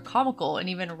the other comical and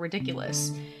even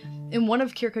ridiculous. In one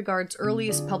of Kierkegaard's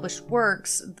earliest published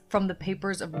works, From the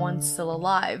Papers of One Still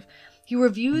Alive, he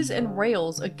reviews and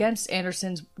rails against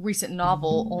Andersen's recent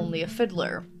novel, Only a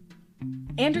Fiddler.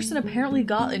 Andersen apparently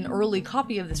got an early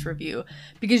copy of this review,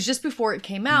 because just before it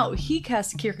came out, he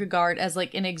cast Kierkegaard as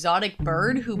an exotic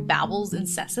bird who babbles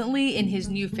incessantly in his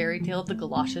new fairy tale, The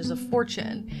Galoshes of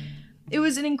Fortune. It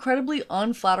was an incredibly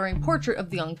unflattering portrait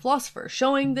of the young philosopher,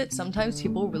 showing that sometimes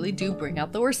people really do bring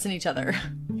out the worst in each other.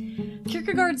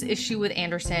 Kierkegaard's issue with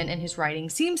Andersen and his writing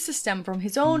seems to stem from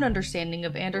his own understanding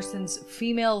of Andersen's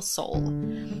female soul.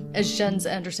 As Jens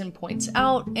Andersen points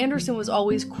out, Andersen was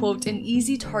always, quote, an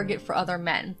easy target for other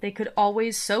men. They could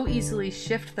always so easily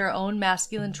shift their own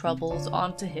masculine troubles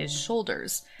onto his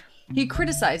shoulders.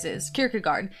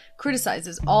 Kierkegaard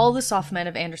criticizes all the soft men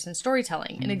of Andersen's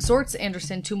storytelling and exhorts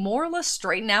Andersen to more or less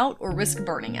straighten out or risk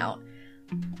burning out.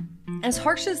 As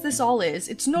harsh as this all is,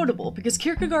 it's notable because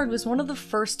Kierkegaard was one of the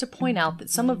first to point out that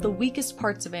some of the weakest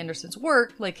parts of Andersen's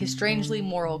work, like his strangely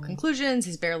moral conclusions,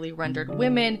 his barely rendered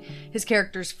women, his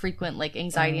characters' frequent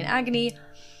anxiety and agony,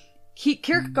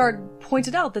 Kierkegaard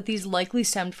pointed out that these likely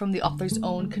stemmed from the author's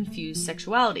own confused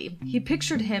sexuality. He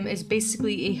pictured him as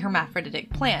basically a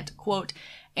hermaphroditic plant. Quote,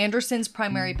 Andersen's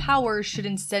primary powers should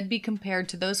instead be compared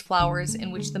to those flowers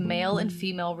in which the male and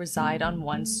female reside on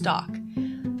one stalk.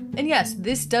 And yes,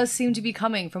 this does seem to be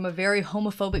coming from a very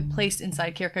homophobic place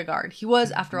inside Kierkegaard. He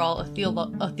was, after all, a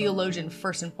theologian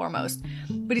first and foremost.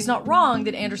 But he's not wrong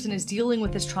that Andersen is dealing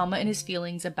with his trauma and his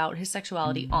feelings about his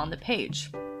sexuality on the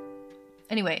page.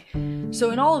 Anyway,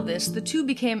 so in all of this, the two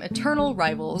became eternal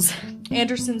rivals.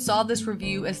 Andersen saw this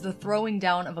review as the throwing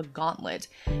down of a gauntlet,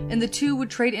 and the two would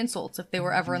trade insults if they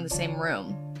were ever in the same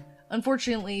room.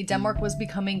 Unfortunately, Denmark was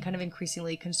becoming kind of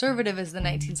increasingly conservative as the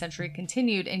 19th century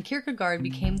continued, and Kierkegaard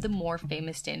became the more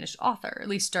famous Danish author, at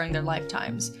least during their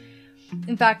lifetimes.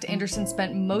 In fact, Andersen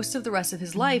spent most of the rest of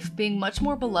his life being much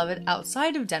more beloved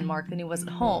outside of Denmark than he was at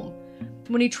home.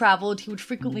 When he traveled, he would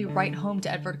frequently write home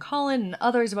to Edvard Collin and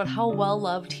others about how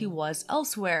well-loved he was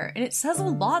elsewhere, and it says a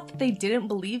lot that they didn't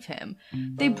believe him.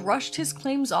 They brushed his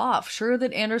claims off, sure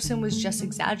that Andersen was just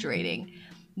exaggerating.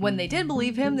 When they did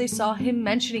believe him, they saw him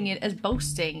mentioning it as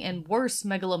boasting and worse,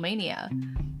 megalomania.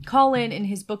 Collin, in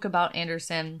his book about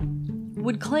Andersen,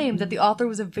 would claim that the author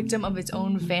was a victim of his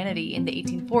own vanity in the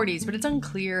 1840s, but it's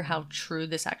unclear how true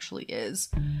this actually is.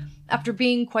 After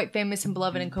being quite famous and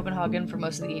beloved in Copenhagen for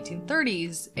most of the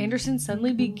 1830s, Andersen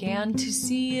suddenly began to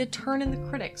see a turn in the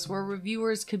critics, where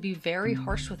reviewers could be very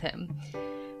harsh with him.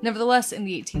 Nevertheless, in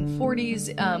the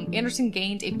 1840s, Andersen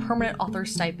gained a permanent author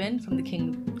stipend from the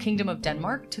Kingdom of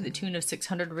Denmark to the tune of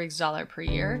 600 rigsdaler per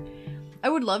year. I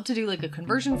would love to do a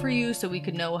conversion for you so we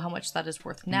could know how much that is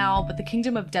worth now, but the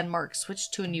Kingdom of Denmark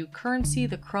switched to a new currency,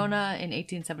 the krone, in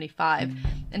 1875,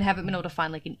 and haven't been able to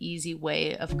find an easy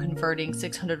way of converting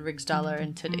 600 rigsdaler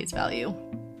in today's value.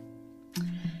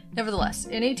 Nevertheless,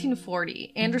 in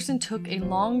 1840, Andersen took a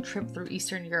long trip through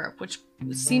Eastern Europe, which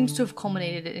seems to have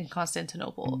culminated in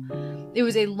Constantinople. It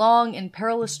was a long and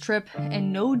perilous trip,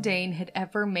 and no Dane had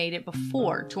ever made it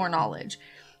before, to our knowledge.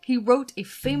 He wrote a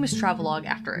famous travelogue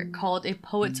after it, called A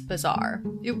Poet's Bazaar.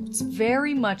 It's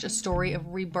very much a story of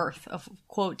rebirth, of,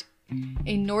 quote,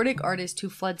 a Nordic artist who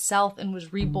fled south and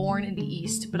was reborn in the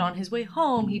east, but on his way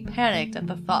home he panicked at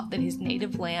the thought that his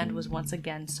native land was once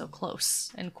again so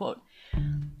close, end quote.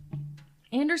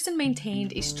 Andersen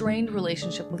maintained a strained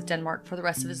relationship with Denmark for the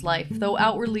rest of his life, though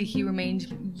outwardly he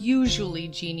remained usually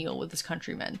genial with his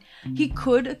countrymen. He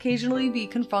could occasionally be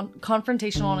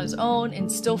confrontational on his own and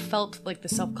still felt the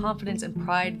self-confidence and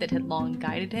pride that had long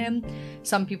guided him.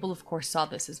 Some people, of course, saw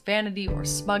this as vanity or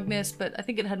smugness, but I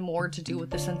think it had more to do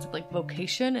with the sense of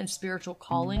vocation and spiritual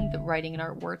calling that writing and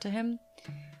art were to him.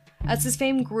 As his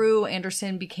fame grew,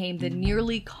 Andersen became the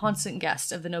nearly constant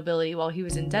guest of the nobility while he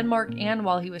was in Denmark and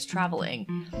while he was traveling.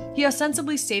 He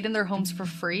ostensibly stayed in their homes for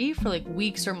free for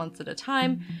weeks or months at a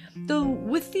time, though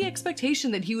with the expectation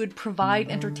that he would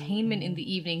provide entertainment in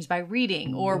the evenings by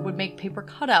reading, or would make paper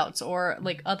cutouts or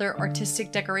other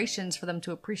artistic decorations for them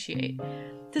to appreciate.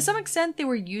 To some extent, they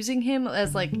were using him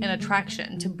as an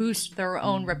attraction to boost their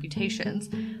own reputations.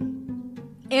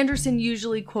 Andersen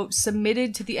usually, quote,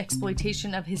 submitted to the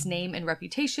exploitation of his name and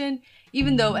reputation,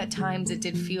 even though at times it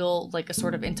did feel like a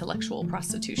sort of intellectual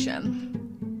prostitution.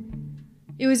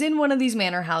 It was in one of these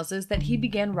manor houses that he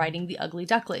began writing The Ugly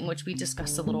Duckling, which we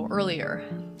discussed a little earlier.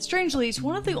 Strangely, it's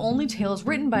one of the only tales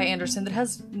written by Andersen that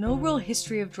has no real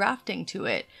history of drafting to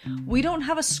it. We don't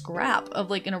have a scrap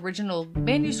of an original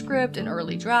manuscript, an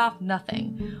early draft,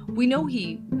 nothing. We know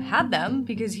he had them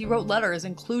because he wrote letters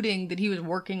including that he was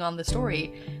working on the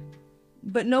story,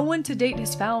 but no one to date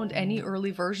has found any early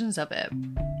versions of it.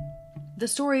 The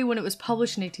story, when it was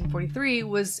published in 1843,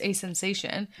 was a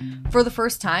sensation. For the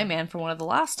first time, and for one of the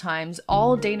last times,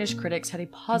 all Danish critics had a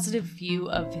positive view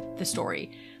of the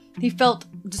story. He felt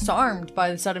disarmed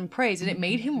by the sudden praise, and it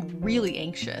made him really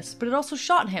anxious, but it also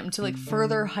shot him to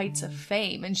further heights of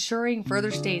fame, ensuring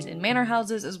further stays in manor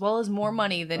houses as well as more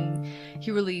money than he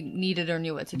really needed or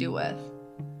knew what to do with.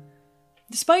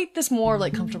 Despite this more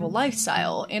comfortable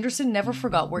lifestyle, Andersen never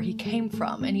forgot where he came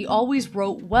from, and he always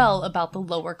wrote well about the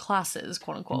lower classes,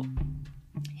 quote unquote.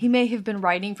 He may have been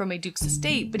writing from a duke's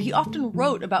estate, but he often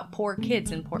wrote about poor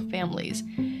kids and poor families.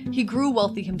 He grew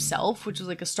wealthy himself, which was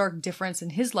a stark difference in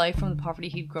his life from the poverty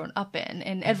he'd grown up in,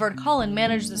 and Edvard Collin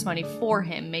managed this money for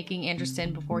him, making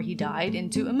Andersen, before he died,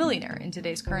 into a millionaire in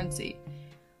today's currency.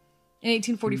 In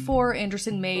 1844,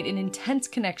 Andersen made an intense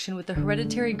connection with the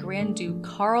hereditary Grand Duke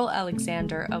Karl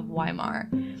Alexander of Weimar.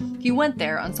 He went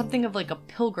there on something of like a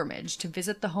pilgrimage to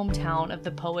visit the hometown of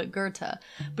the poet Goethe,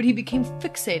 but he became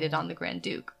fixated on the Grand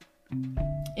Duke.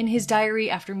 In his diary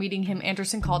after meeting him,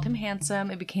 Andersen called him handsome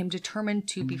and became determined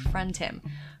to befriend him.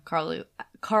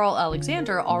 Karl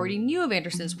Alexander already knew of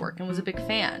Andersen's work and was a big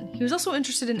fan. He was also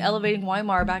interested in elevating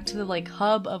Weimar back to the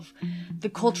hub of the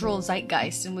cultural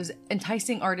zeitgeist and was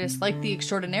enticing artists like the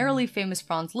extraordinarily famous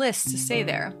Franz Liszt to stay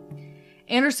there.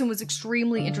 Andersen was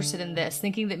extremely interested in this,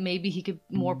 thinking that maybe he could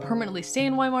more permanently stay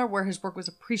in Weimar where his work was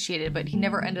appreciated, but he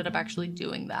never ended up actually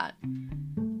doing that.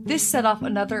 This set off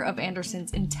another of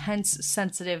Andersen's intense,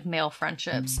 sensitive male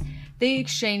friendships. They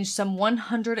exchanged some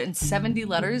 170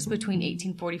 letters between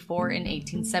 1844 and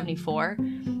 1874.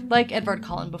 Like Edvard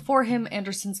Cullen before him,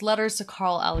 Andersen's letters to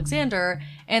Karl Alexander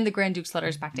and the Grand Duke's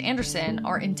letters back to Andersen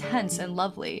are intense and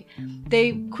lovely.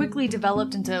 They quickly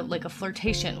developed into a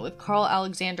flirtation, with Karl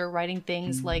Alexander writing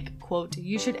things like, quote,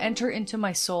 "You should enter into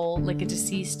my soul like a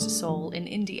deceased soul in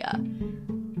India."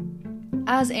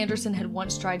 As Andersen had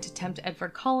once tried to tempt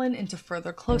Edvard Cullen into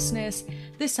further closeness,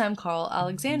 this time Karl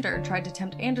Alexander tried to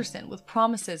tempt Andersen with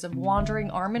promises of wandering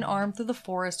arm in arm through the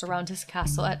forest around his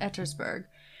castle at Ettersburg.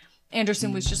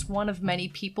 Andersen was just one of many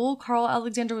people Karl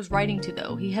Alexander was writing to,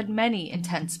 though. He had many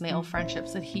intense male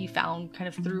friendships that he found kind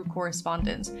of through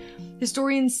correspondence.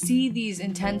 Historians see these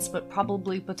intense but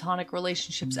probably platonic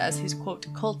relationships as his, quote,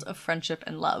 cult of friendship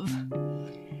and love.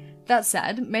 That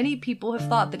said, many people have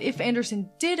thought that if Andersen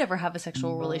did ever have a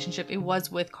sexual relationship, it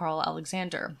was with Karl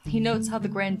Alexander. He notes how the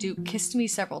Grand Duke kissed me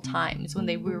several times when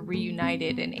they were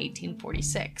reunited in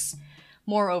 1846.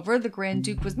 Moreover, the Grand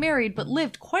Duke was married but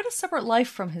lived quite a separate life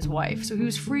from his wife, so he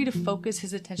was free to focus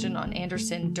his attention on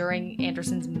Andersen during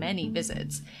Andersen's many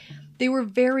visits. They were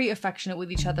very affectionate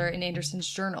with each other in Andersen's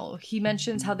journal. He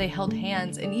mentions how they held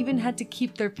hands and even had to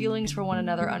keep their feelings for one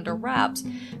another under wraps,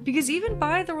 because even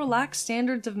by the relaxed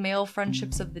standards of male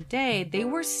friendships of the day, they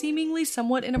were seemingly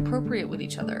somewhat inappropriate with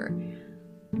each other.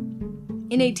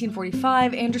 In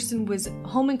 1845, Andersen was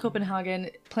home in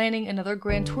Copenhagen planning another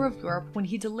grand tour of Europe when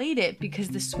he delayed it because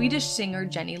the Swedish singer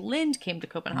Jenny Lind came to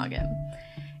Copenhagen.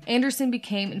 Andersen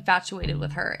became infatuated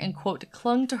with her and, quote,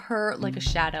 clung to her like a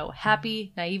shadow,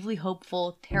 happy, naively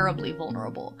hopeful, terribly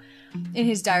vulnerable. In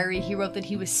his diary, he wrote that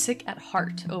he was sick at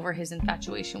heart over his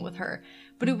infatuation with her,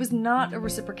 but it was not a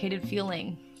reciprocated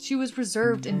feeling. She was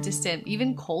reserved and distant,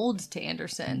 even cold to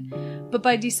Andersen. But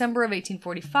by December of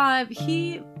 1845,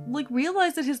 he,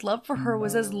 realized that his love for her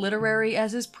was as literary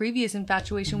as his previous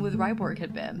infatuation with Ryborg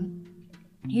had been.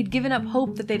 He'd given up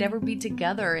hope that they'd ever be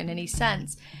together in any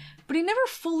sense, but he never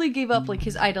fully gave up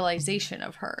his idolization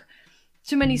of her.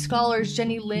 To many scholars,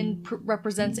 Jenny Lind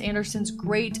represents Andersen's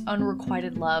great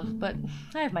unrequited love, but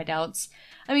I have my doubts.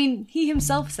 I mean, he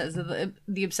himself says that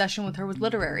the obsession with her was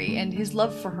literary, and his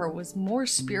love for her was more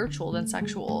spiritual than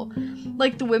sexual.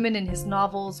 Like the women in his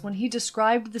novels, when he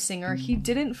described the singer, he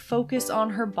didn't focus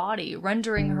on her body,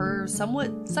 rendering her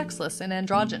somewhat sexless and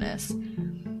androgynous.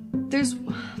 There's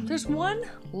one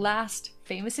last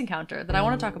famous encounter that I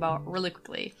want to talk about really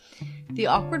quickly. The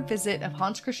awkward visit of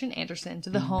Hans Christian Andersen to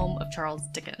the home of Charles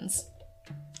Dickens.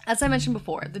 As I mentioned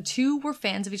before, the two were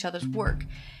fans of each other's work,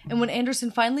 and when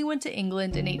Andersen finally went to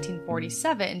England in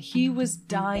 1847, he was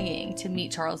dying to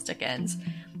meet Charles Dickens.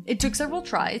 It took several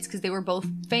tries because they were both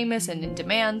famous and in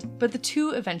demand, but the two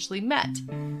eventually met.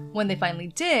 When they finally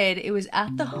did, it was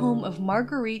at the home of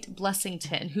Marguerite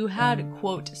Blessington, who had,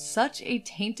 quote, such a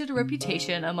tainted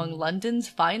reputation among London's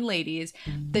fine ladies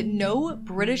that no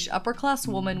British upper-class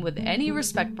woman with any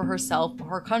respect for herself,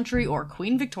 her country, or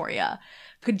Queen Victoria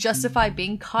could justify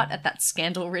being caught at that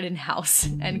scandal-ridden house,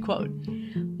 end quote.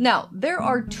 Now, there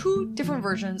are two different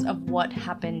versions of what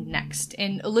happened next.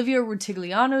 In Olivia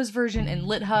Rutigliano's version in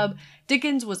LitHub,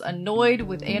 Dickens was annoyed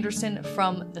with Andersen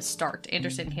from the start.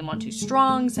 Andersen came on too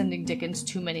strong, sending Dickens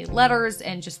too many letters,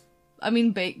 and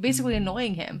basically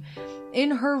annoying him.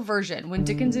 In her version, when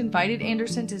Dickens invited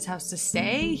Andersen to his house to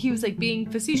stay, he was being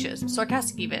facetious,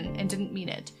 sarcastic even, and didn't mean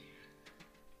it.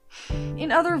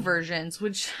 In other versions,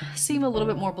 which seem a little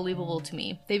bit more believable to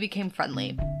me, they became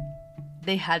friendly.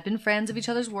 They had been fans of each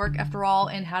other's work, after all,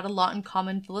 and had a lot in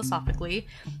common philosophically.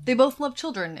 They both loved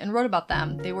children and wrote about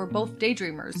them. They were both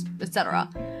daydreamers, etc.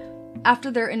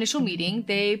 After their initial meeting,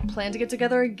 they planned to get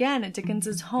together again at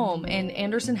Dickens's home, and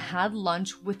Andersen had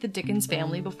lunch with the Dickens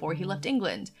family before he left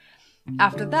England.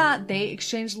 After that, they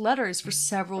exchanged letters for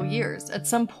several years. At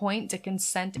some point, Dickens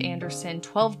sent Andersen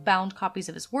 12 bound copies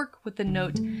of his work with the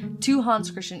note, "To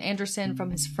Hans Christian Andersen from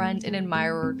his friend and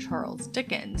admirer Charles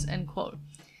Dickens," end quote.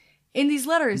 In these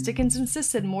letters, Dickens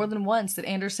insisted more than once that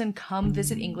Andersen come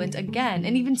visit England again,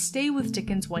 and even stay with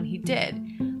Dickens when he did.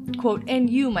 Quote, "And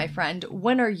you, my friend,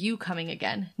 when are you coming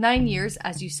again? 9 years,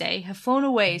 as you say, have flown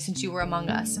away since you were among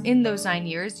us. In those 9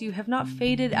 years, you have not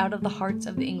faded out of the hearts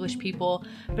of the English people,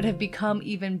 but have become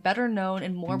even better known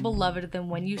and more beloved than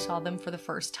when you saw them for the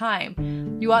first time.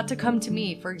 You ought to come to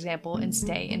me, for example, and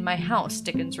stay in my house,"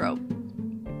 Dickens wrote.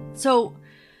 So,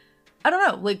 I don't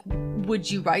know, like,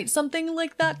 would you write something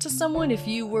like that to someone if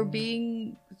you were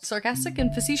being sarcastic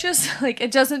and facetious? Like,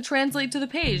 it doesn't translate to the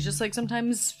page, just like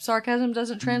sometimes sarcasm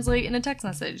doesn't translate in a text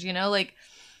message, you know? Like,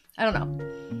 I don't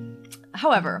know.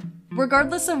 However,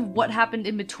 regardless of what happened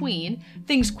in between,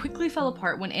 things quickly fell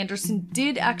apart when Andersen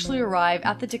did actually arrive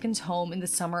at the Dickens home in the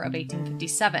summer of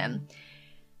 1857.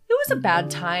 It was a bad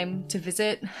time to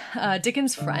visit.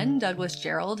 Dickens' friend, Douglas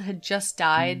Jerrold, had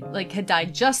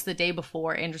died just the day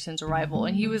before Andersen's arrival,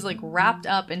 and he was wrapped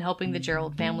up in helping the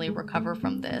Jerrold family recover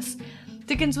from this.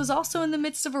 Dickens was also in the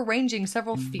midst of arranging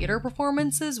several theater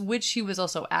performances, which he was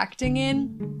also acting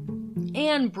in.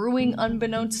 And brewing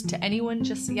unbeknownst to anyone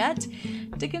just yet,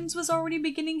 Dickens was already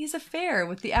beginning his affair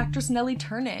with the actress Nellie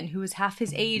Ternan, who was half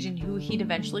his age and who he'd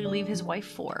eventually leave his wife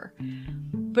for.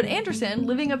 But Andersen,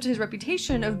 living up to his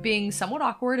reputation of being somewhat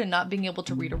awkward and not being able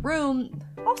to read a room,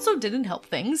 also didn't help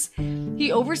things.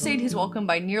 He overstayed his welcome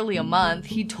by nearly a month.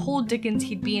 He told Dickens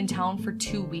he'd be in town for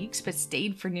 2 weeks, but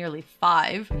stayed for nearly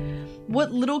 5.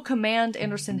 What little command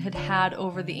Andersen had had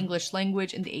over the English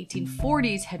language in the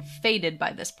 1840s had faded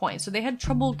by this point, so they had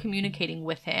trouble communicating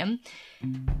with him.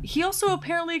 He also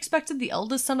apparently expected the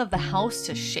eldest son of the house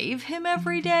to shave him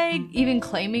every day, even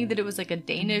claiming that it was a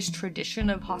Danish tradition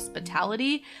of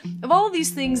hospitality. Of all of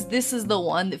these things, this is the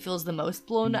one that feels the most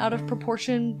blown out of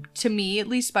proportion, to me at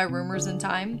least, by rumors and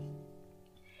time.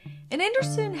 And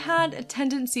Andersen had a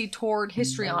tendency toward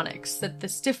histrionics that the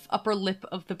stiff upper lip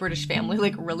of the British family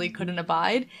really couldn't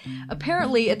abide.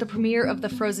 Apparently, at the premiere of The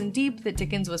Frozen Deep that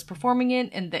Dickens was performing in,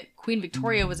 and that Queen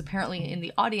Victoria was apparently in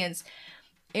the audience,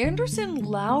 Andersen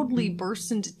loudly burst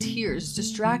into tears,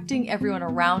 distracting everyone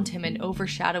around him and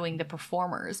overshadowing the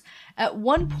performers. At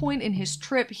one point in his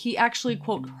trip, he actually,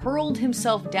 quote, hurled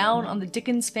himself down on the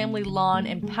Dickens family lawn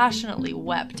and passionately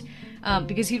wept,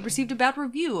 because he'd received a bad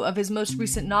review of his most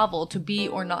recent novel, To Be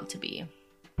or Not to Be.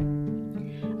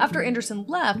 After Andersen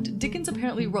left, Dickens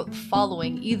apparently wrote the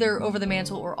following, either over the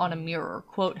mantel or on a mirror,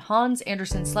 quote, "Hans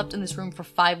Andersen slept in this room for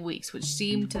 5 weeks, which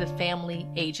seemed to the family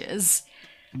ages."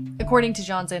 According to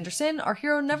Johns Andersen, our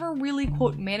hero never really,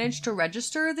 quote, managed to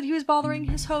register that he was bothering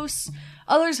his hosts.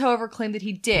 Others, however, claim that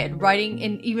he did, writing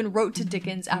and even wrote to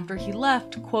Dickens after he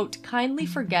left, quote, "Kindly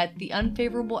forget the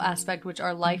unfavorable aspect which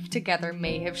our life together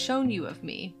may have shown you of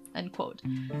me," end quote.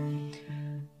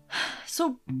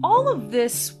 So all of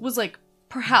this was,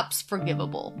 perhaps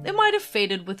forgivable. It might have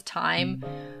faded with time.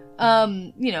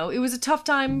 It was a tough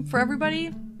time for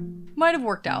everybody. Might have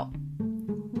worked out.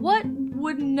 What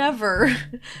would never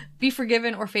be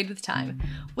forgiven or fade with time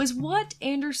was what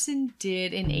Andersen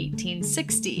did in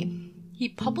 1860. He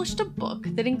published a book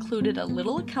that included a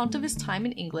little account of his time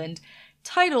in England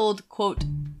titled, quote,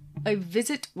 "A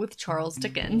Visit with Charles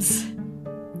Dickens."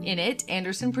 In it,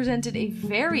 Andersen presented a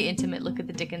very intimate look at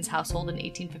the Dickens household in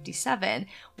 1857,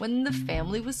 when the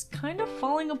family was kind of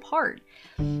falling apart.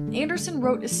 Andersen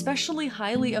wrote especially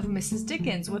highly of Mrs.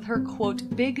 Dickens, with her,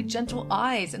 quote, "big, gentle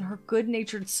eyes and her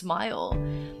good-natured smile."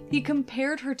 He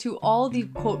compared her to all the,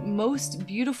 quote, "most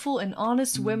beautiful and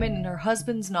honest women in her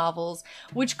husband's novels,"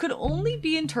 which could only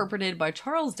be interpreted by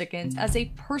Charles Dickens as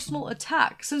a personal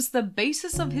attack, since the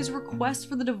basis of his request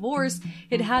for the divorce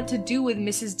had to do with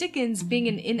Mrs. Dickens being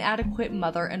an inadequate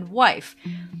mother and wife.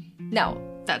 Now,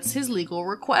 that's his legal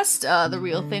request. The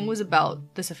real thing was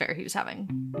about this affair he was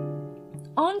having.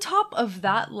 On top of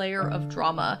that layer of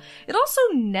drama, it also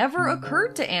never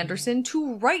occurred to Andersen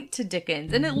to write to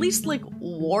Dickens and at least,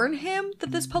 warn him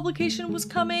that this publication was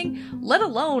coming, let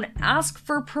alone ask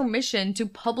for permission to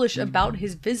publish about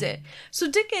his visit.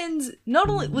 So Dickens not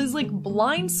only was,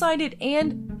 blindsided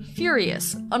and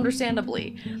furious,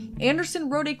 understandably. Andersen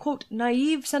wrote a, quote,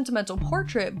 "naive, sentimental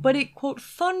portrait," but it, quote,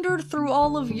 "thundered through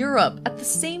all of Europe at the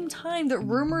same time that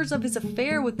rumors of his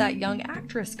affair with that young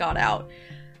actress got out.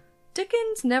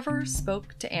 Dickens never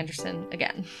spoke to Andersen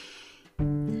again.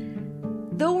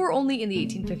 Though we're only in the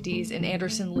 1850s and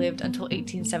Andersen lived until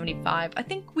 1875, I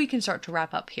think we can start to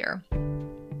wrap up here.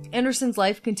 Andersen's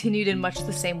life continued in much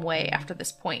the same way after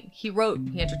this point. He wrote,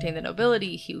 he entertained the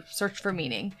nobility, he searched for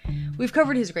meaning. We've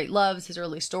covered his great loves, his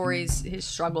early stories, his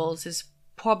struggles, his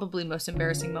probably most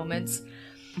embarrassing moments.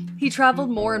 He traveled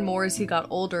more and more as he got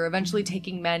older, eventually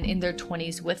taking men in their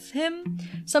 20s with him.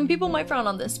 Some people might frown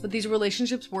on this, but these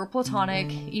relationships were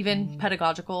platonic, even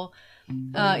pedagogical.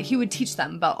 He would teach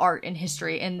them about art and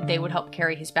history, and they would help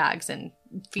carry his bags and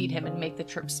feed him and make the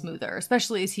trip smoother,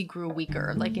 especially as he grew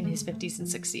weaker, like in his 50s and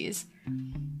 60s.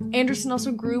 Andersen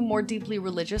also grew more deeply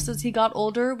religious as he got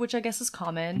older, which I guess is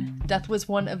common. Death was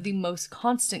one of the most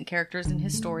constant characters in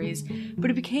his stories,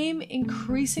 but it became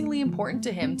increasingly important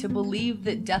to him to believe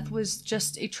that death was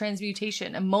just a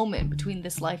transmutation, a moment between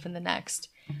this life and the next.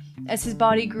 As his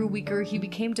body grew weaker, he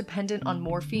became dependent on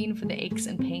morphine for the aches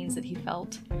and pains that he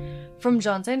felt. From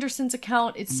John Andersen's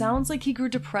account, it sounds like he grew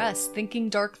depressed, thinking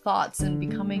dark thoughts and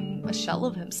becoming a shell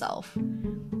of himself.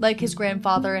 Like his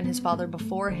grandfather and his father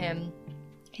before him,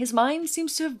 his mind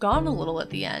seems to have gone a little at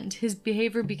the end. His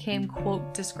behavior became,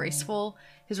 quote, disgraceful,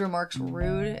 his remarks were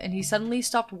rude, and he suddenly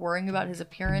stopped worrying about his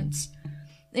appearance.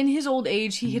 In his old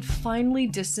age, he had finally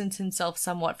distanced himself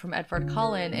somewhat from Edvard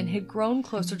Collin and had grown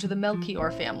closer to the Melchior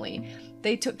family.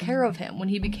 They took care of him when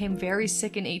he became very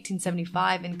sick in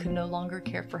 1875 and could no longer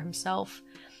care for himself.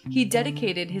 He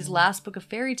dedicated his last book of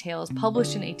fairy tales,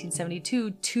 published in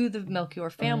 1872, to the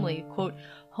Melchior family, quote,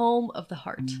 home of the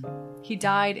heart. He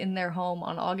died in their home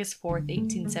on August 4th,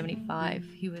 1875.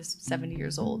 He was 70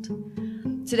 years old.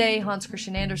 Today, Hans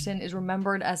Christian Andersen is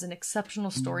remembered as an exceptional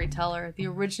storyteller, the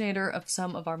originator of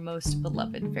some of our most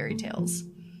beloved fairy tales.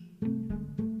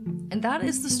 And that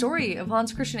is the story of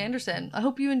Hans Christian Andersen. I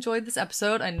hope you enjoyed this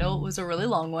episode. I know it was a really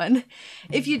long one.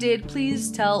 If you did,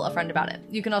 please tell a friend about it.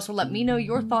 You can also let me know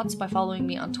your thoughts by following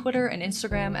me on Twitter and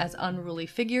Instagram as Unruly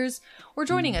Figures, or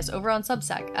joining us over on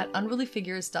Substack at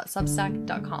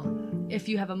unrulyfigures.substack.com. If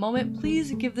you have a moment,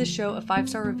 please give this show a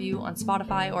 5-star review on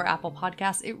Spotify or Apple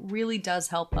Podcasts. It really does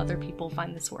help other people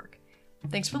find this work.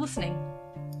 Thanks for listening.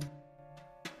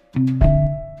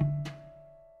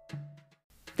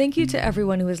 Thank you to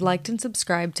everyone who has liked and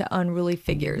subscribed to Unruly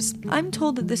Figures. I'm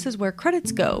told that this is where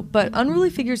credits go, but Unruly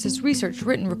Figures is researched,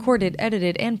 written, recorded,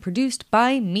 edited, and produced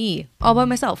by me, all by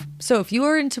myself. So if you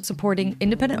are into supporting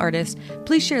independent artists,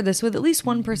 please share this with at least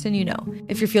one person you know.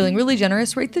 If you're feeling really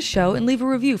generous, rate the show and leave a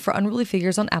review for Unruly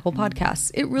Figures on Apple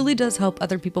Podcasts. It really does help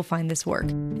other people find this work.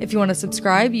 If you want to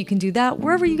subscribe, you can do that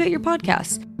wherever you get your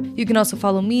podcasts. You can also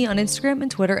follow me on Instagram and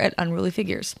Twitter at Unruly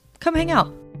Figures. Come hang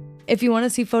out. If you want to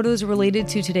see photos related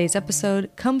to today's episode,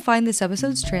 come find this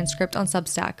episode's transcript on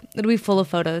Substack. It'll be full of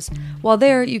photos. While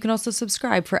there, you can also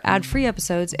subscribe for ad-free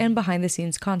episodes and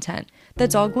behind-the-scenes content.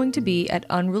 That's all going to be at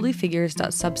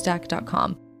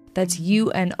unrulyfigures.substack.com. That's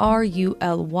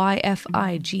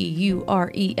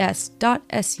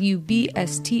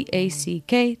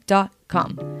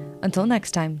unrulyfigures.substack.com. Until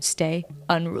next time, stay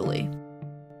unruly.